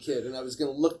a dumb kid, and I was going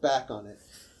to look back on it.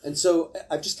 And so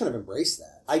I've just kind of embraced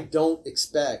that. I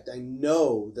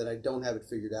know that I don't have it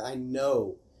figured out. I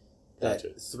know that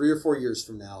 3 or 4 years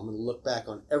from now, I'm going to look back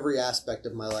on every aspect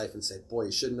of my life and say, boy,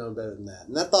 you should have known better than that.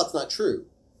 And that thought's not true.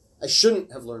 I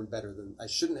shouldn't have known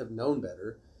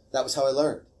better. That was how I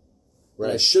learned. Right.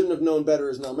 And I shouldn't have known better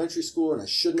as an elementary schooler, and I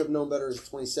shouldn't have known better as a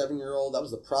 27-year-old. That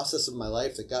was the process of my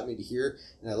life that got me to here,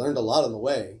 and I learned a lot on the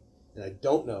way. And I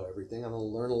don't know everything. I'm going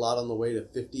to learn a lot on the way to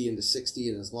 50 and to 60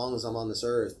 and as long as I'm on this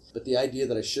earth. But the idea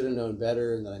that I should have known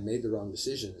better and that I made the wrong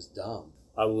decision is dumb.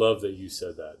 I love that you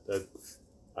said that.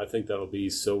 I think that'll be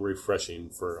so refreshing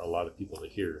for a lot of people to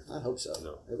hear. I hope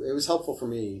so. It was helpful for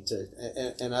me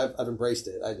and I've embraced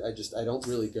it. I don't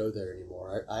really go there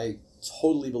anymore. I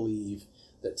totally believe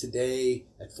that today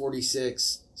at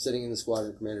 46, sitting in the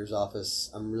squadron commander's office,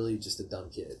 I'm really just a dumb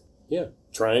kid. Yeah.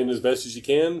 Trying as best as you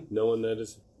can, knowing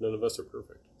that none of us are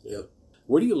perfect. Yeah. Yep.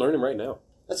 What are you learning right now?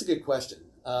 That's a good question.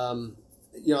 I'm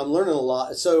learning a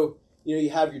lot. So, you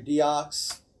have your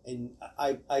DOCs, and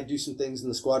I do some things in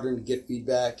the squadron to get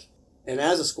feedback. And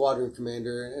as a squadron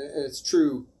commander, and it's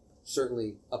true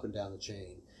certainly up and down the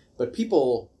chain, but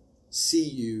people see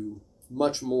you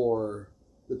much more.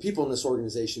 The people in this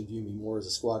organization view me more as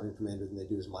a squadron commander than they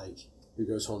do as Mike, who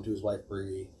goes home to his wife,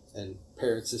 Bree, and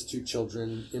parents his 2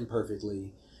 children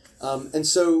imperfectly. And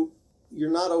so you're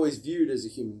not always viewed as a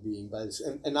human being by this,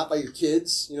 and not by your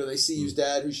kids. They see you as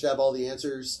dad who should have all the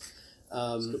answers.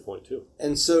 That's a good point, too.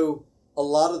 And so a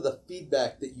lot of the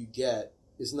feedback that you get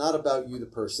is not about you, the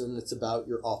person. It's about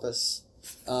your office.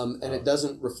 And it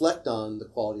doesn't reflect on the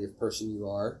quality of person you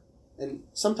are. And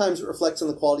sometimes it reflects on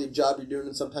the quality of job you're doing,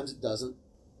 and sometimes it doesn't.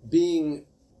 Being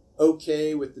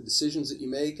okay with the decisions that you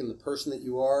make and the person that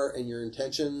you are and your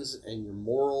intentions and your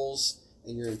morals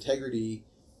and your integrity,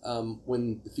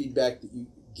 when the feedback that you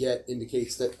get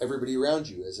indicates that everybody around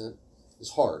you isn't,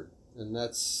 is hard. And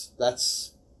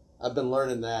that's I've been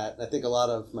learning that. And I think a lot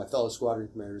of my fellow squadron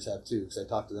commanders have too, because I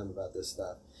talk to them about this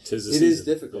stuff. It is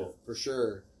difficult, for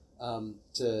sure,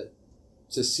 to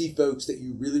see folks that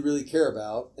you really, really care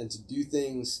about and to do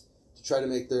things to try to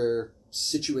make their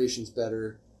situations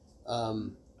better,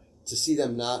 to see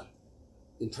them not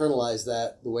internalize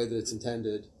that the way that it's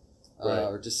intended,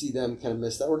 or to see them kind of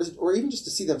miss that, or even just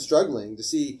to see them struggling, to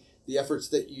see the efforts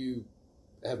that you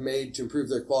have made to improve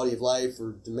their quality of life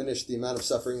or diminish the amount of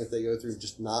suffering that they go through,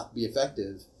 just not be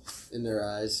effective in their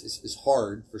eyes is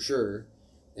hard, for sure.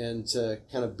 And to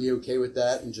kind of be okay with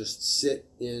that and just sit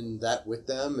in that with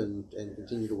them and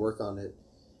continue to work on it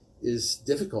is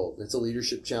difficult. It's a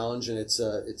leadership challenge, and it's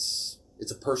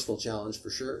a personal challenge, for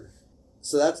sure.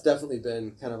 So that's definitely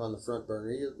been kind of on the front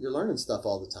burner. You're learning stuff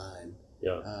all the time.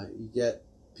 Yeah. You get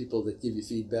people that give you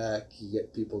feedback. You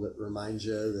get people that remind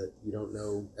you that you don't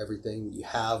know everything. You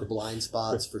have blind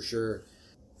spots, for sure.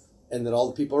 And that all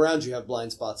the people around you have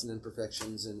blind spots and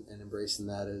imperfections, and embracing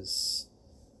that is...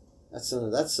 That's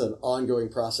an ongoing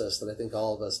process that I think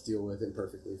all of us deal with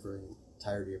imperfectly for the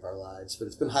entirety of our lives. But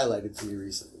it's been highlighted to me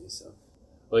recently. So,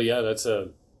 well, yeah,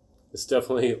 it's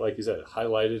definitely, like you said,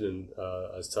 highlighted and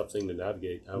a tough thing to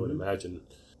navigate. I would imagine.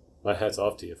 My hat's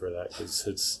off to you for that, because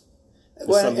it's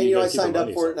well, and I signed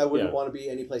up for it, and I wouldn't want to be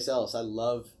anyplace else. I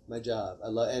love my job.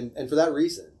 And for that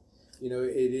reason,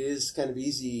 it is kind of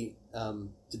easy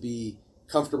to be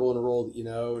comfortable in a role that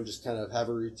and just kind of have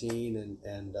a routine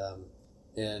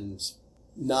and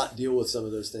not deal with some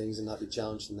of those things and not be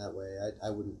challenged in that way. I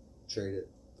wouldn't trade it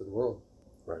for the world.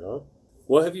 Right on.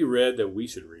 What have you read that we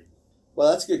should read? Well,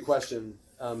 that's a good question.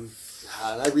 And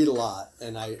I read a lot,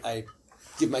 and I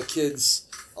give my kids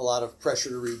a lot of pressure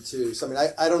to read too. So,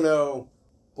 I don't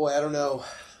know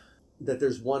that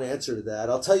there's one answer to that.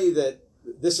 I'll tell you that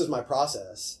this is my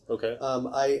process. Okay.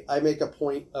 I make a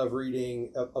point of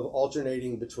reading, of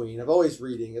alternating between, of always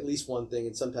reading at least one thing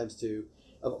and sometimes two,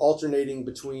 of alternating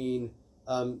between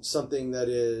something that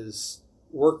is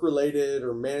work-related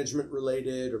or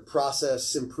management-related or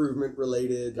process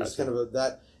improvement-related. There's kind of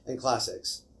that, and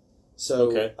classics.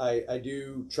 So I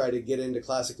do try to get into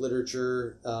classic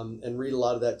literature and read a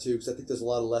lot of that too, because I think there's a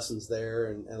lot of lessons there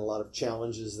and a lot of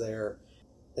challenges there.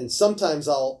 And sometimes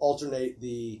I'll alternate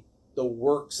the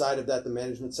work side of that, the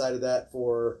management side of that,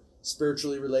 for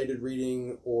spiritually related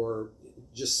reading or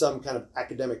just some kind of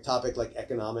academic topic like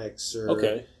economics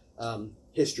or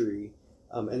history.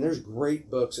 And there's great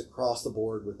books across the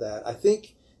board with that. I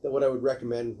think that what I would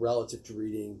recommend relative to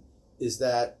reading is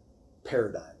that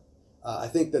paradigm. I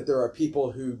think that there are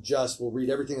people who just will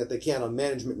read everything that they can on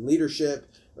management and leadership,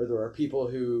 or there are people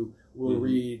who will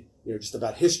read just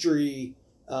about history.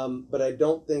 But I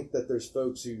don't think that there's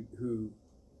folks who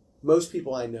most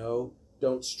people I know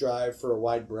don't strive for a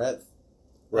wide breadth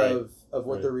of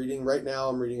what they're reading. Right now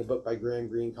I'm reading a book by Graham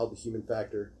Greene called The Human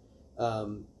Factor.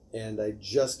 And I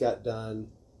just got done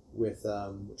with,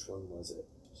 which one was it?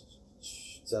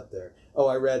 It's up there. Oh,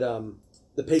 I read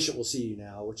The Patient Will See You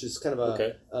Now, which is kind of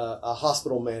a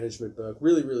hospital management book.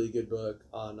 Really, really good book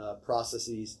on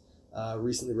processes.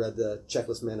 Recently read the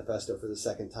Checklist Manifesto for the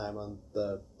second time on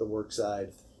the work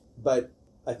side. But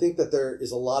I think that there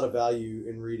is a lot of value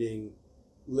in reading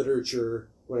literature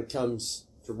when it comes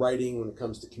to writing, when it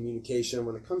comes to communication,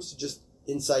 when it comes to just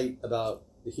insight about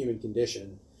the human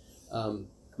condition.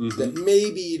 That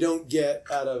maybe you don't get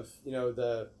out of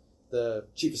the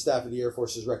Chief of Staff of the Air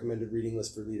Force's recommended reading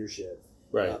list for leadership.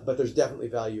 Right. But there's definitely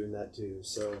value in that too.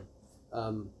 So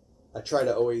I try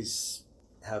to always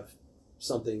have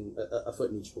something, a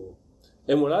foot in each pool.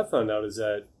 And what I found out is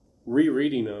that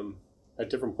rereading them at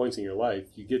different points in your life,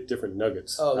 you get different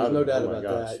nuggets. Oh, there's no doubt about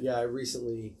that. Yeah, I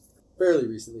fairly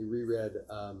recently reread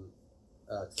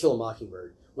Kill a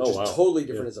Mockingbird, which is totally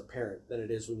different as a parent than it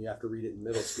is when you have to read it in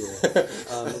middle school.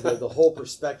 The whole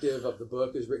perspective of the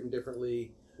book is written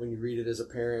differently when you read it as a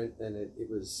parent, and it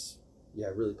was,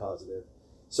 really positive.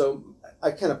 So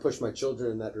I kind of pushed my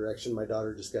children in that direction. My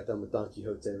daughter just got done with Don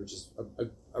Quixote, which is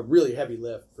a really heavy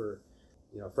lift for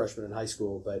freshman in high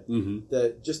school. But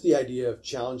the idea of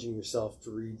challenging yourself to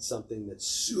read something that's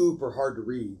super hard to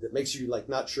read, that makes you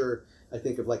not sure. I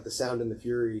think of The Sound and the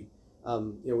Fury.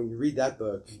 When you read that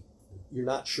book, you're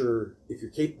not sure if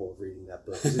you're capable of reading that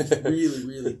book. It's really,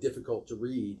 really difficult to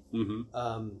read.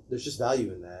 There's just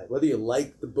value in that. Whether you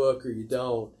like the book or you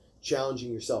don't,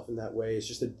 challenging yourself in that way is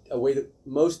just a way that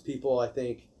most people, I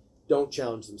think, don't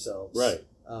challenge themselves. Right.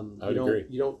 I would agree.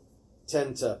 You don't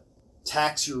tend to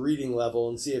tax your reading level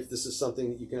and see if this is something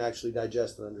that you can actually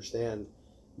digest and understand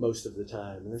most of the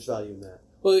time. And there's value in that.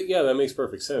 Well, yeah, that makes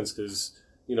perfect sense because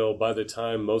by the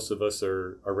time most of us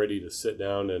are ready to sit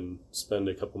down and spend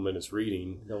a couple minutes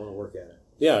reading, you don't want to work at it.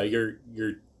 Yeah, you're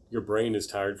your brain is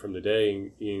tired from the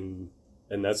day, and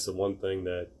that's the one thing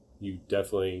that you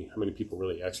definitely, how many people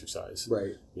really exercise?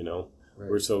 Right. You know, Right.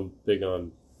 we're so big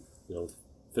on,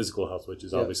 physical health, which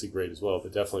is obviously great as well,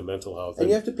 but definitely mental health. And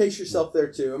you have to pace yourself there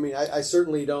too. I mean, I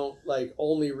certainly don't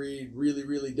only read really,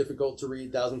 really difficult to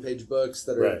read 1,000-page books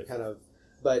that are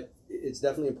but it's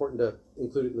definitely important to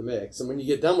include it in the mix. And when you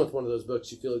get done with one of those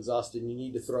books, you feel exhausted and you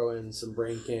need to throw in some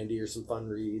brain candy or some fun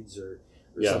reads or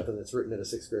something that's written at a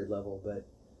 6th grade level. But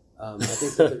I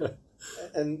think that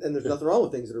and there's nothing wrong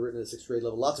with things that are written at a 6th grade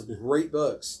level. Lots of great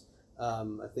books.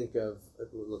 I think of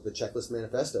the Checklist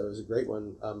Manifesto is a great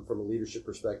one from a leadership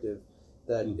perspective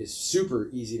that is super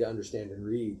easy to understand and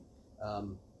read.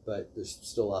 But there's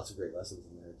still lots of great lessons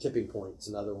in there. Tipping Point's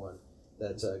another one.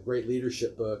 That's a great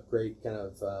leadership book, great kind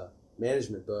of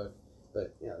management book.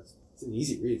 But it's an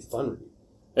easy read. It's a fun read.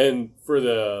 And for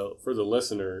the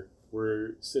listener,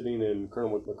 we're sitting in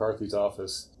Colonel McCarthy's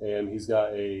office, and he's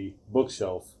got a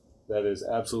bookshelf that is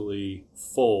absolutely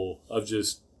full of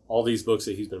just all these books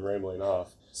that he's been rambling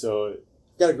off. So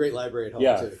got a great library at home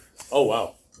too. Oh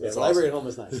wow. Yeah, the library at home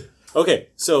is nice. Okay,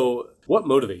 so what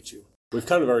motivates you? We've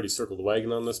kind of already circled the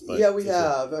wagon on this, but yeah, we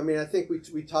have. I mean, I think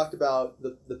we talked about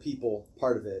the people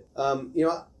part of it.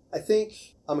 I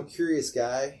think I'm a curious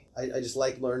guy. I just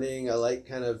like learning. I like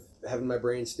kind of having my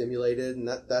brain stimulated, and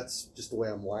that's just the way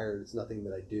I'm wired. It's nothing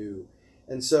that I do,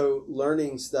 and so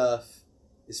learning stuff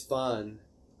is fun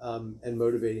and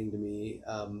motivating to me.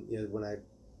 When I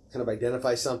kind of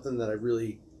identify something that I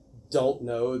really don't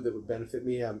know that would benefit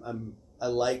me, I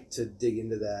like to dig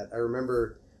into that. I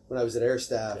remember when I was at Air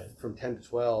Staff from 10 to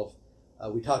 12,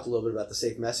 we talked a little bit about the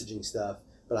safe messaging stuff,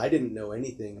 but I didn't know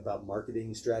anything about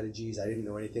marketing strategies. I didn't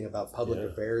know anything about public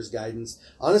affairs guidance.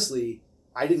 Honestly,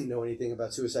 I didn't know anything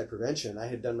about suicide prevention. I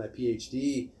had done my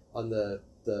PhD on the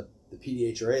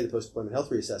PDHRA, the post-deployment health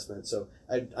reassessment, so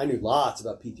I knew lots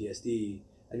about PTSD.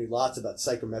 I knew lots about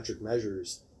psychometric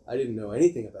measures. I didn't know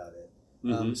anything about it.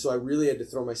 Mm-hmm. So I really had to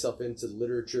throw myself into the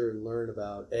literature and learn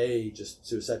about just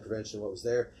suicide prevention and what was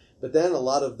there. But then a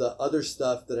lot of the other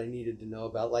stuff that I needed to know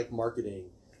about, like marketing,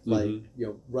 like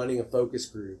running a focus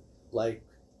group, like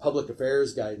public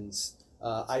affairs guidance.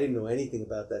 I didn't know anything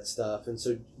about that stuff, and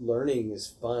so learning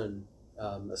is fun,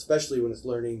 especially when it's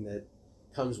learning that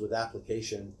comes with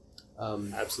application.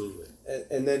 Absolutely.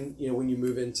 And then when you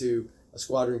move into a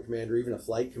squadron command or even a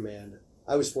flight command.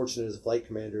 I was fortunate as a flight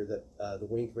commander that the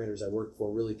wing commanders I worked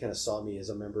for really kind of saw me as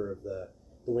a member of the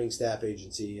wing staff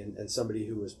agency and somebody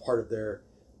who was part of their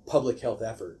public health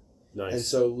effort. Nice. And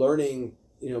so learning,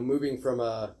 moving from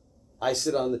I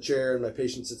sit on the chair and my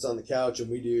patient sits on the couch and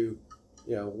we do,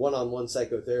 one-on-one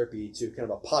psychotherapy to kind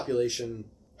of a population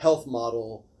health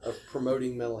model of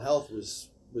promoting mental health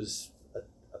was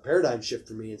a paradigm shift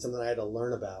for me and something I had to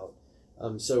learn about.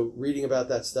 So reading about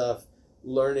that stuff,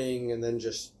 learning, and then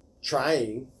just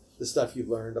trying the stuff you've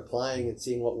learned, applying and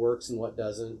seeing what works and what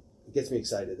doesn't. It gets me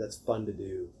excited. That's fun to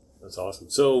do. That's awesome.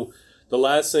 So the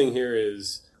last thing here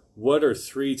is, what are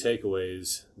 3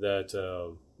 takeaways that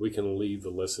we can leave the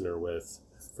listener with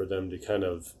for them to kind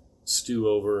of stew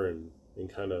over and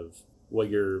kind of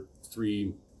what your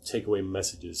 3 takeaway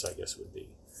messages, I guess, would be?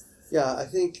 Yeah, I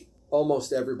think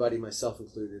almost everybody, myself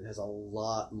included, has a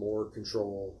lot more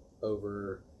control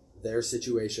over their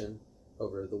situation,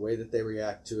 over the way that they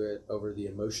react to it, over the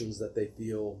emotions that they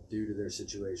feel due to their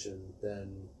situation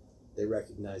than they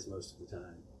recognize most of the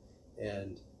time.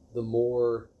 And the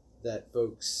more that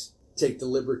folks take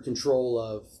deliberate control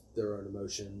of their own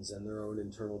emotions and their own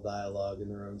internal dialogue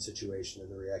and their own situation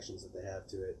and the reactions that they have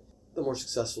to it, the more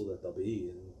successful that they'll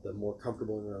be and the more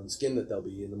comfortable in their own skin that they'll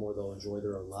be and the more they'll enjoy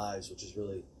their own lives, which is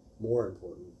really more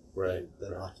important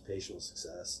than occupational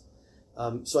success.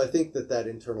 So I think that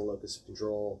internal locus of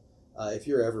control, if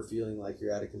you're ever feeling like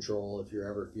you're out of control, if you're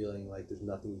ever feeling like there's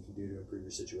nothing you can do to improve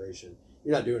your situation,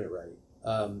 you're not doing it right.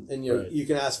 You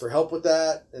can ask for help with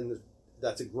that, and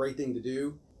that's a great thing to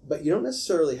do, but you don't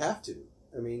necessarily have to.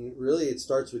 I mean, really, it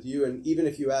starts with you, and even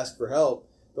if you ask for help,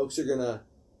 folks are going to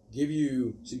give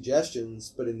you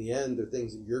suggestions, but in the end, they're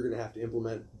things that you're going to have to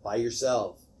implement by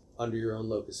yourself under your own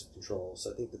locus of control.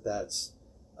 So I think that's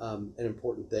an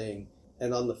important thing.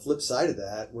 And on the flip side of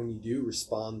that, when you do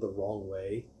respond the wrong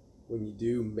way, when you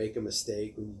do make a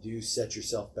mistake, when you do set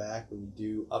yourself back, when you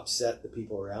do upset the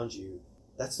people around you,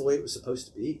 that's the way it was supposed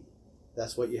to be.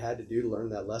 That's what you had to do to learn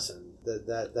that lesson.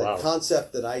 That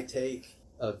concept that I take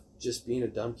of just being a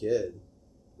dumb kid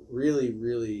really,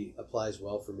 really applies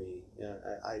well for me.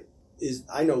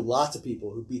 I know lots of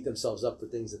people who beat themselves up for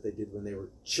things that they did when they were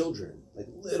children, like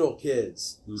little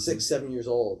kids, 6, 7 years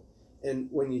old. And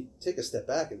when you take a step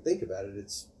back and think about it,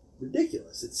 it's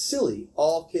ridiculous. It's silly.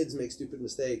 All kids make stupid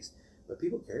mistakes. But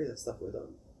people carry that stuff with them,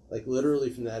 like literally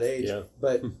from that age. Yeah.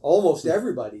 But almost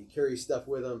everybody carries stuff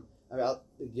with them. I'll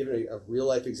give it a real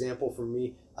life example from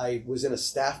me. I was in a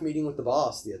staff meeting with the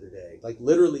boss the other day, like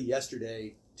literally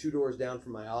yesterday, 2 doors down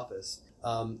from my office.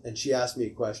 And she asked me a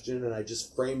question, and I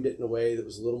just framed it in a way that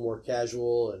was a little more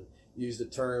casual and used a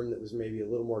term that was maybe a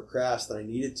little more crass than I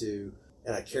needed to.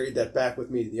 And I carried that back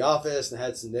with me to the office, and I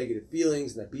had some negative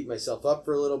feelings, and I beat myself up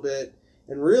for a little bit.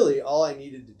 And really, all I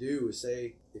needed to do was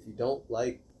say, if you don't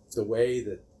like the way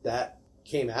that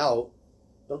came out,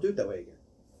 don't do it that way again.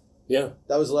 Yeah.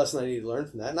 That was a lesson I needed to learn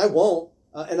from that. And I won't.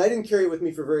 And I didn't carry it with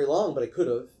me for very long, but I could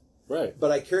have. Right.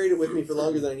 But I carried it with me for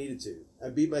longer than I needed to. I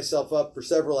beat myself up for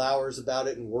several hours about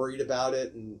it and worried about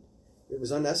it, and it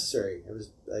was unnecessary.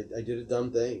 I did a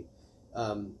dumb thing.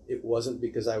 It wasn't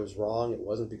because I was wrong. It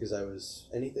wasn't because I was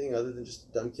anything other than just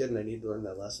a dumb kid, and I needed to learn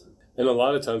that lesson. And a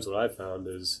lot of times what I've found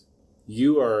is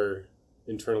you are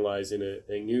internalizing it,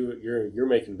 and you're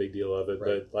making a big deal of it.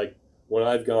 Right. But like when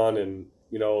I've gone and,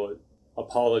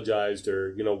 apologized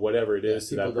or, whatever it is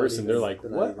to that person, they're like,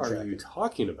 what are you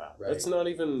talking about? Right. That's not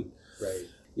even... Right.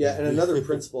 Yeah, and another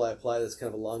principle I apply that's kind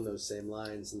of along those same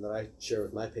lines and that I share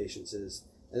with my patients is,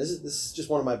 and this is just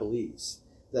one of my beliefs,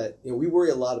 that we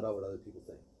worry a lot about what other people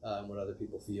think and what other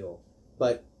people feel.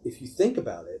 But if you think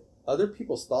about it, other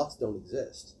people's thoughts don't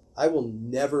exist. I will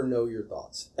never know your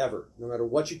thoughts, ever, no matter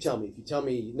what you tell me. If you tell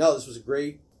me, no, this was a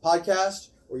great podcast,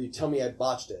 or you tell me I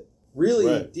botched it, really,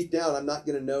 right. Deep down, I'm not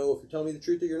going to know if you're telling me the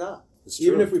truth or you're not. It's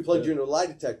Even true. if we plugged you into a lie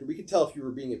detector, we could tell if you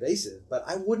were being evasive, but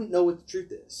I wouldn't know what the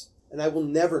truth is. And I will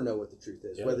never know what the truth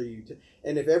is. Yeah. Whether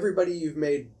and if everybody you've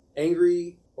made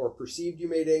angry or perceived you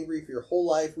made angry for your whole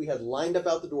life, we had lined up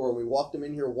out the door and we walked them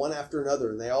in here one after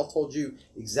another, and they all told you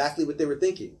exactly what they were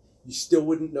thinking, you still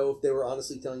wouldn't know if they were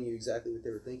honestly telling you exactly what they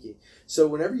were thinking. So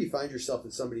whenever you find yourself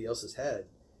in somebody else's head,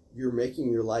 you're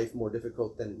making your life more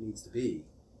difficult than it needs to be,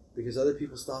 because other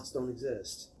people's thoughts don't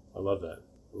exist. I love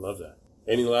that.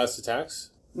 Any last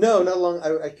attacks? No, not long.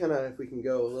 I kind of, if we can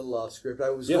go a little off script, I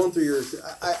was Yeah. going through your...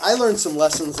 I learned some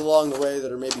lessons along the way that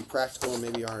are maybe practical and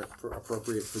maybe aren't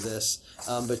appropriate for this.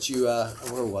 But you,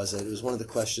 where was it? It was one of the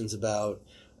questions about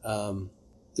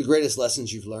the greatest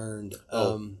lessons you've learned.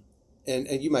 And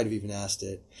you might have even asked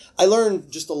it. I learned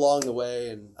just along the way,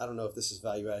 and I don't know if this is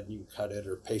value add, and you can cut it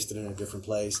or paste it in a different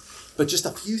place, but just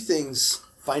a few things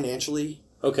financially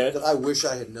Okay. that I wish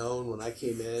I had known when I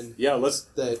came in. Yeah,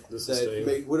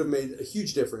 That would have made a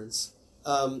huge difference.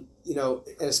 And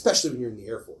especially when you're in the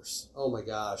Air Force. Oh my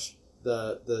gosh,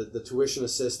 the tuition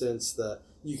assistance,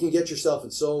 you can get yourself in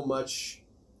so much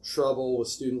trouble with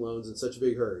student loans in such a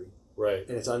big hurry, right.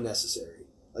 and it's unnecessary.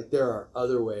 Like, there are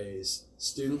other ways.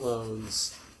 Student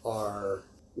loans are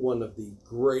one of the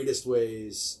greatest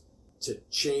ways to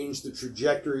change the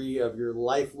trajectory of your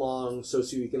lifelong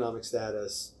socioeconomic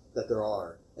status that there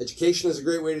are. Education is a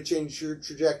great way to change your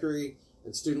trajectory,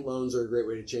 and student loans are a great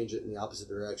way to change it in the opposite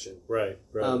direction. Right.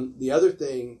 The other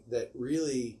thing that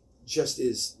really just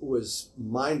was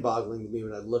mind-boggling to me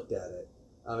when I looked at it,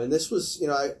 and this was,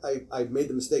 I made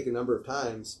the mistake a number of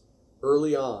times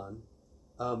early on,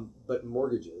 but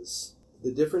mortgages.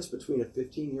 The difference between a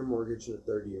 15-year mortgage and a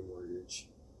 30-year mortgage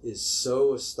is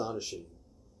so astonishing.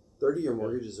 30-year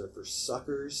mortgages are for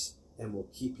suckers and will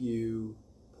keep you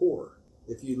poor.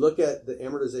 If you look at the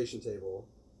amortization table,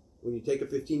 when you take a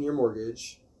 15-year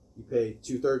mortgage, you pay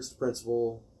 2/3 to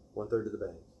principal, 1/3 to the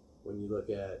bank. When you look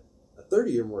at a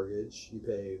 30-year mortgage, you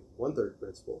pay 1/3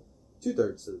 principal,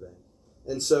 2/3 to the bank.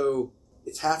 And so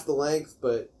it's half the length,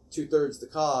 but 2/3 the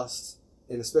cost,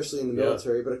 and especially in the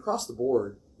military, but across the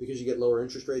board, because you get lower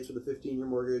interest rates with a 15-year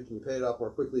mortgage, and you pay it off more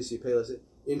quickly, so you pay less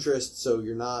interest, so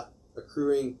you're not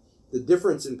accruing. The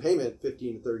difference in payment,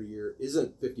 15 to 30 year,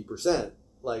 isn't 50%.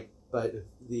 But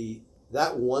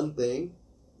that one thing,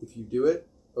 if you do it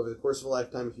over the course of a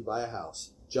lifetime, if you buy a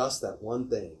house, just that one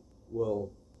thing will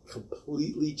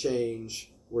completely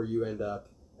change where you end up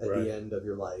at the end of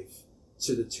your life,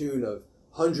 to the tune of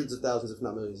hundreds of thousands, if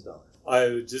not millions of dollars.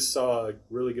 I just saw a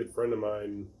really good friend of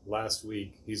mine last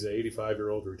week. He's an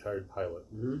 85-year-old retired pilot.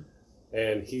 Mm-hmm.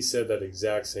 And he said that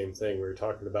exact same thing. We were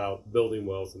talking about building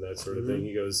wealth and that sort of Mm-hmm. thing.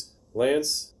 He goes,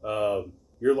 Lance,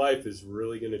 your life is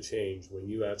really going to change when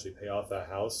you actually pay off that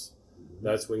house. Mm-hmm.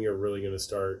 That's when you're really going to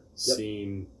start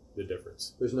seeing the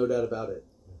difference. There's no doubt about it.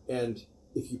 And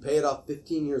if you pay it off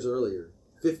 15 years earlier,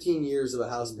 15 years of a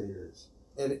house payment,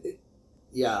 and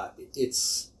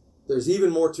there's even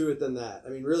more to it than that. I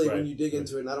mean, really, when you dig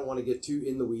into it, and I don't want to get too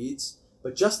in the weeds,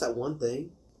 but just that one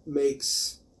thing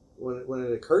makes, when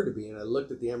it occurred to me, and I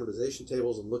looked at the amortization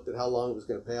tables and looked at how long it was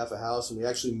going to pay off a house, and we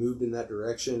actually moved in that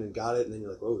direction and got it, and then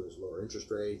you're like, oh, there's lower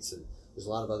interest rates, and there's a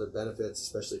lot of other benefits,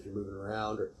 especially if you're moving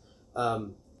around.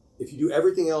 If you do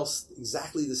everything else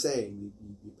exactly the same,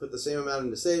 you put the same amount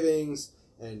into savings,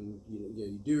 and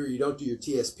you do or you don't do your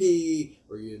TSP,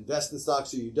 or you invest in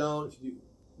stocks or you don't. If you do,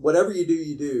 whatever you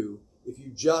do. If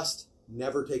you just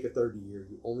never take a 30-year,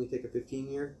 you only take a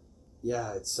 15-year.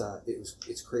 Yeah, it's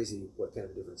crazy what kind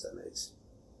of difference that makes.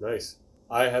 Nice.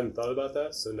 I hadn't thought about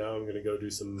that, so now I'm going to go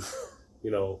do some,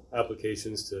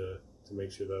 applications to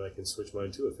make sure that I can switch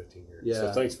mine to a 15-year. Yeah.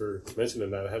 So thanks for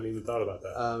mentioning that. I hadn't even thought about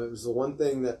that. It was the one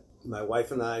thing that my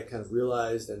wife and I kind of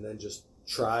realized, and then just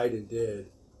tried and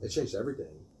did. It changed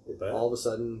everything. All of a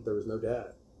sudden, there was no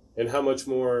debt. And how much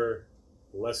more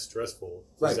less stressful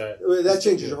right. is that? That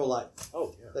changes your whole life.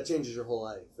 Oh, yeah. That changes your whole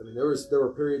life. I mean, there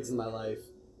were periods in my life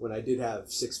when I did have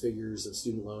 6 figures of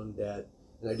student loan debt,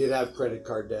 and I did have credit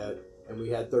card debt, and we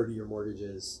had 30-year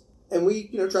mortgages. And we,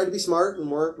 tried to be smart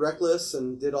and weren't reckless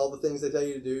and did all the things they tell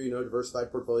you to do, diversified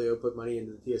portfolio, put money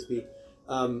into the TSP.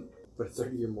 But a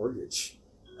 30-year mortgage,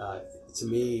 to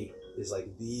me, is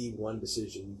like the one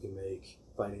decision you can make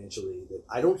financially that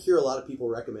I don't hear a lot of people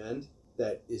recommend,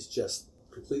 that is just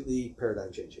completely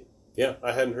paradigm changing. Yeah,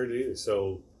 I hadn't heard it either.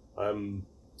 So I'm.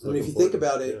 I mean, if you think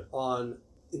about it,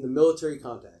 in the military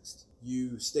context,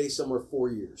 you stay somewhere 4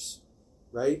 years,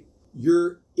 right?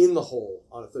 You're in the hole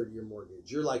on a 30-year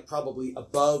mortgage. You're like probably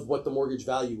above what the mortgage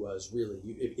value was, really.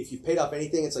 If you've paid off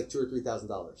anything, it's like $2,000 or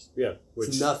 $3,000. Yeah,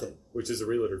 it's nothing. Which is a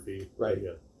realtor fee, right?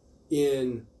 Yeah.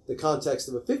 In the context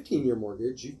of a 15-year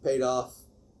mortgage, you've paid off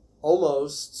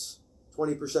almost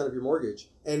 20% of your mortgage,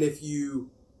 and if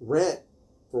you rent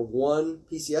for one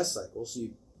PCS cycle, so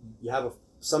you have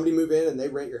somebody move in and they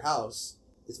rent your house,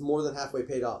 it's more than halfway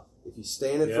paid off. If you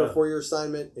stay in it for a 4-year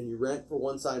assignment and you rent for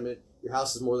one assignment, your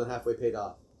house is more than halfway paid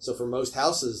off. So for most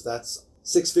houses, that's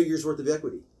 6 figures worth of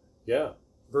equity. Yeah.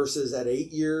 Versus at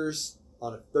 8 years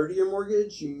on a 30-year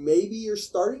mortgage, you're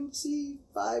starting to see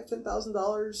 $5,000,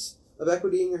 $10,000 of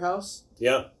equity in your house.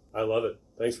 Yeah, I love it.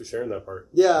 Thanks for sharing that part.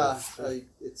 Yeah, it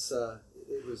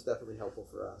was definitely helpful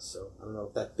for us. So I don't know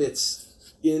if that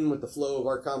fits in with the flow of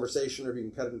our conversation, or if you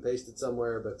can cut it and paste it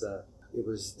somewhere, but it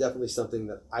was definitely something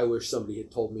that I wish somebody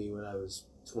had told me when I was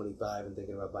 25 and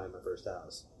thinking about buying my first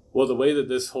house. Well, the way that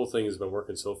this whole thing has been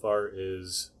working so far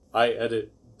is I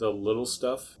edit the little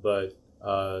stuff, but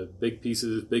big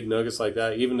pieces, big nuggets like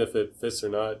that, even if it fits or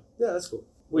not. Yeah, that's cool.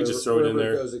 We just throw it in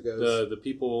there. It goes. The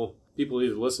people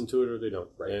either listen to it or they don't.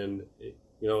 Right. And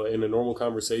in a normal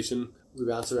conversation, we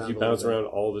bounce around. You bounce around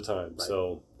all the time. Right.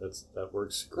 So that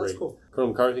works great. That's cool.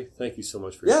 Colonel McCarthy, thank you so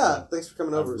much for your time. Thanks for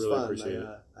coming over. I It was really fun. Appreciate it.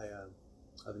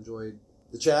 I've enjoyed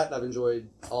the chat, and I've enjoyed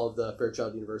all of the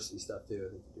Fairchild University stuff too. I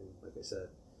think you're doing, like I said,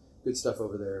 good stuff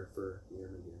over there for the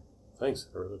airmen here. Thanks.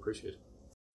 I really appreciate it.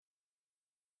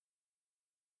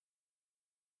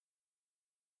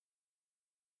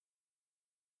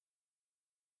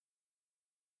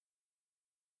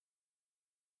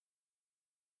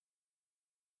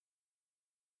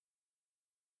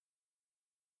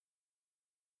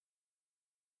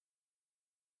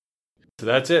 So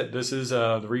that's it. This is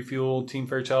the Refuel Team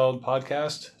Fairchild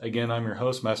podcast. Again, I'm your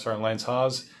host, Master Sergeant Lance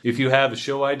Haas. If you have a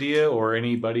show idea or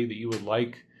anybody that you would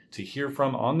like to hear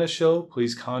from on this show,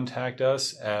 please contact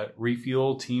us at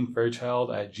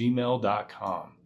refuelteamfairchild@gmail.com.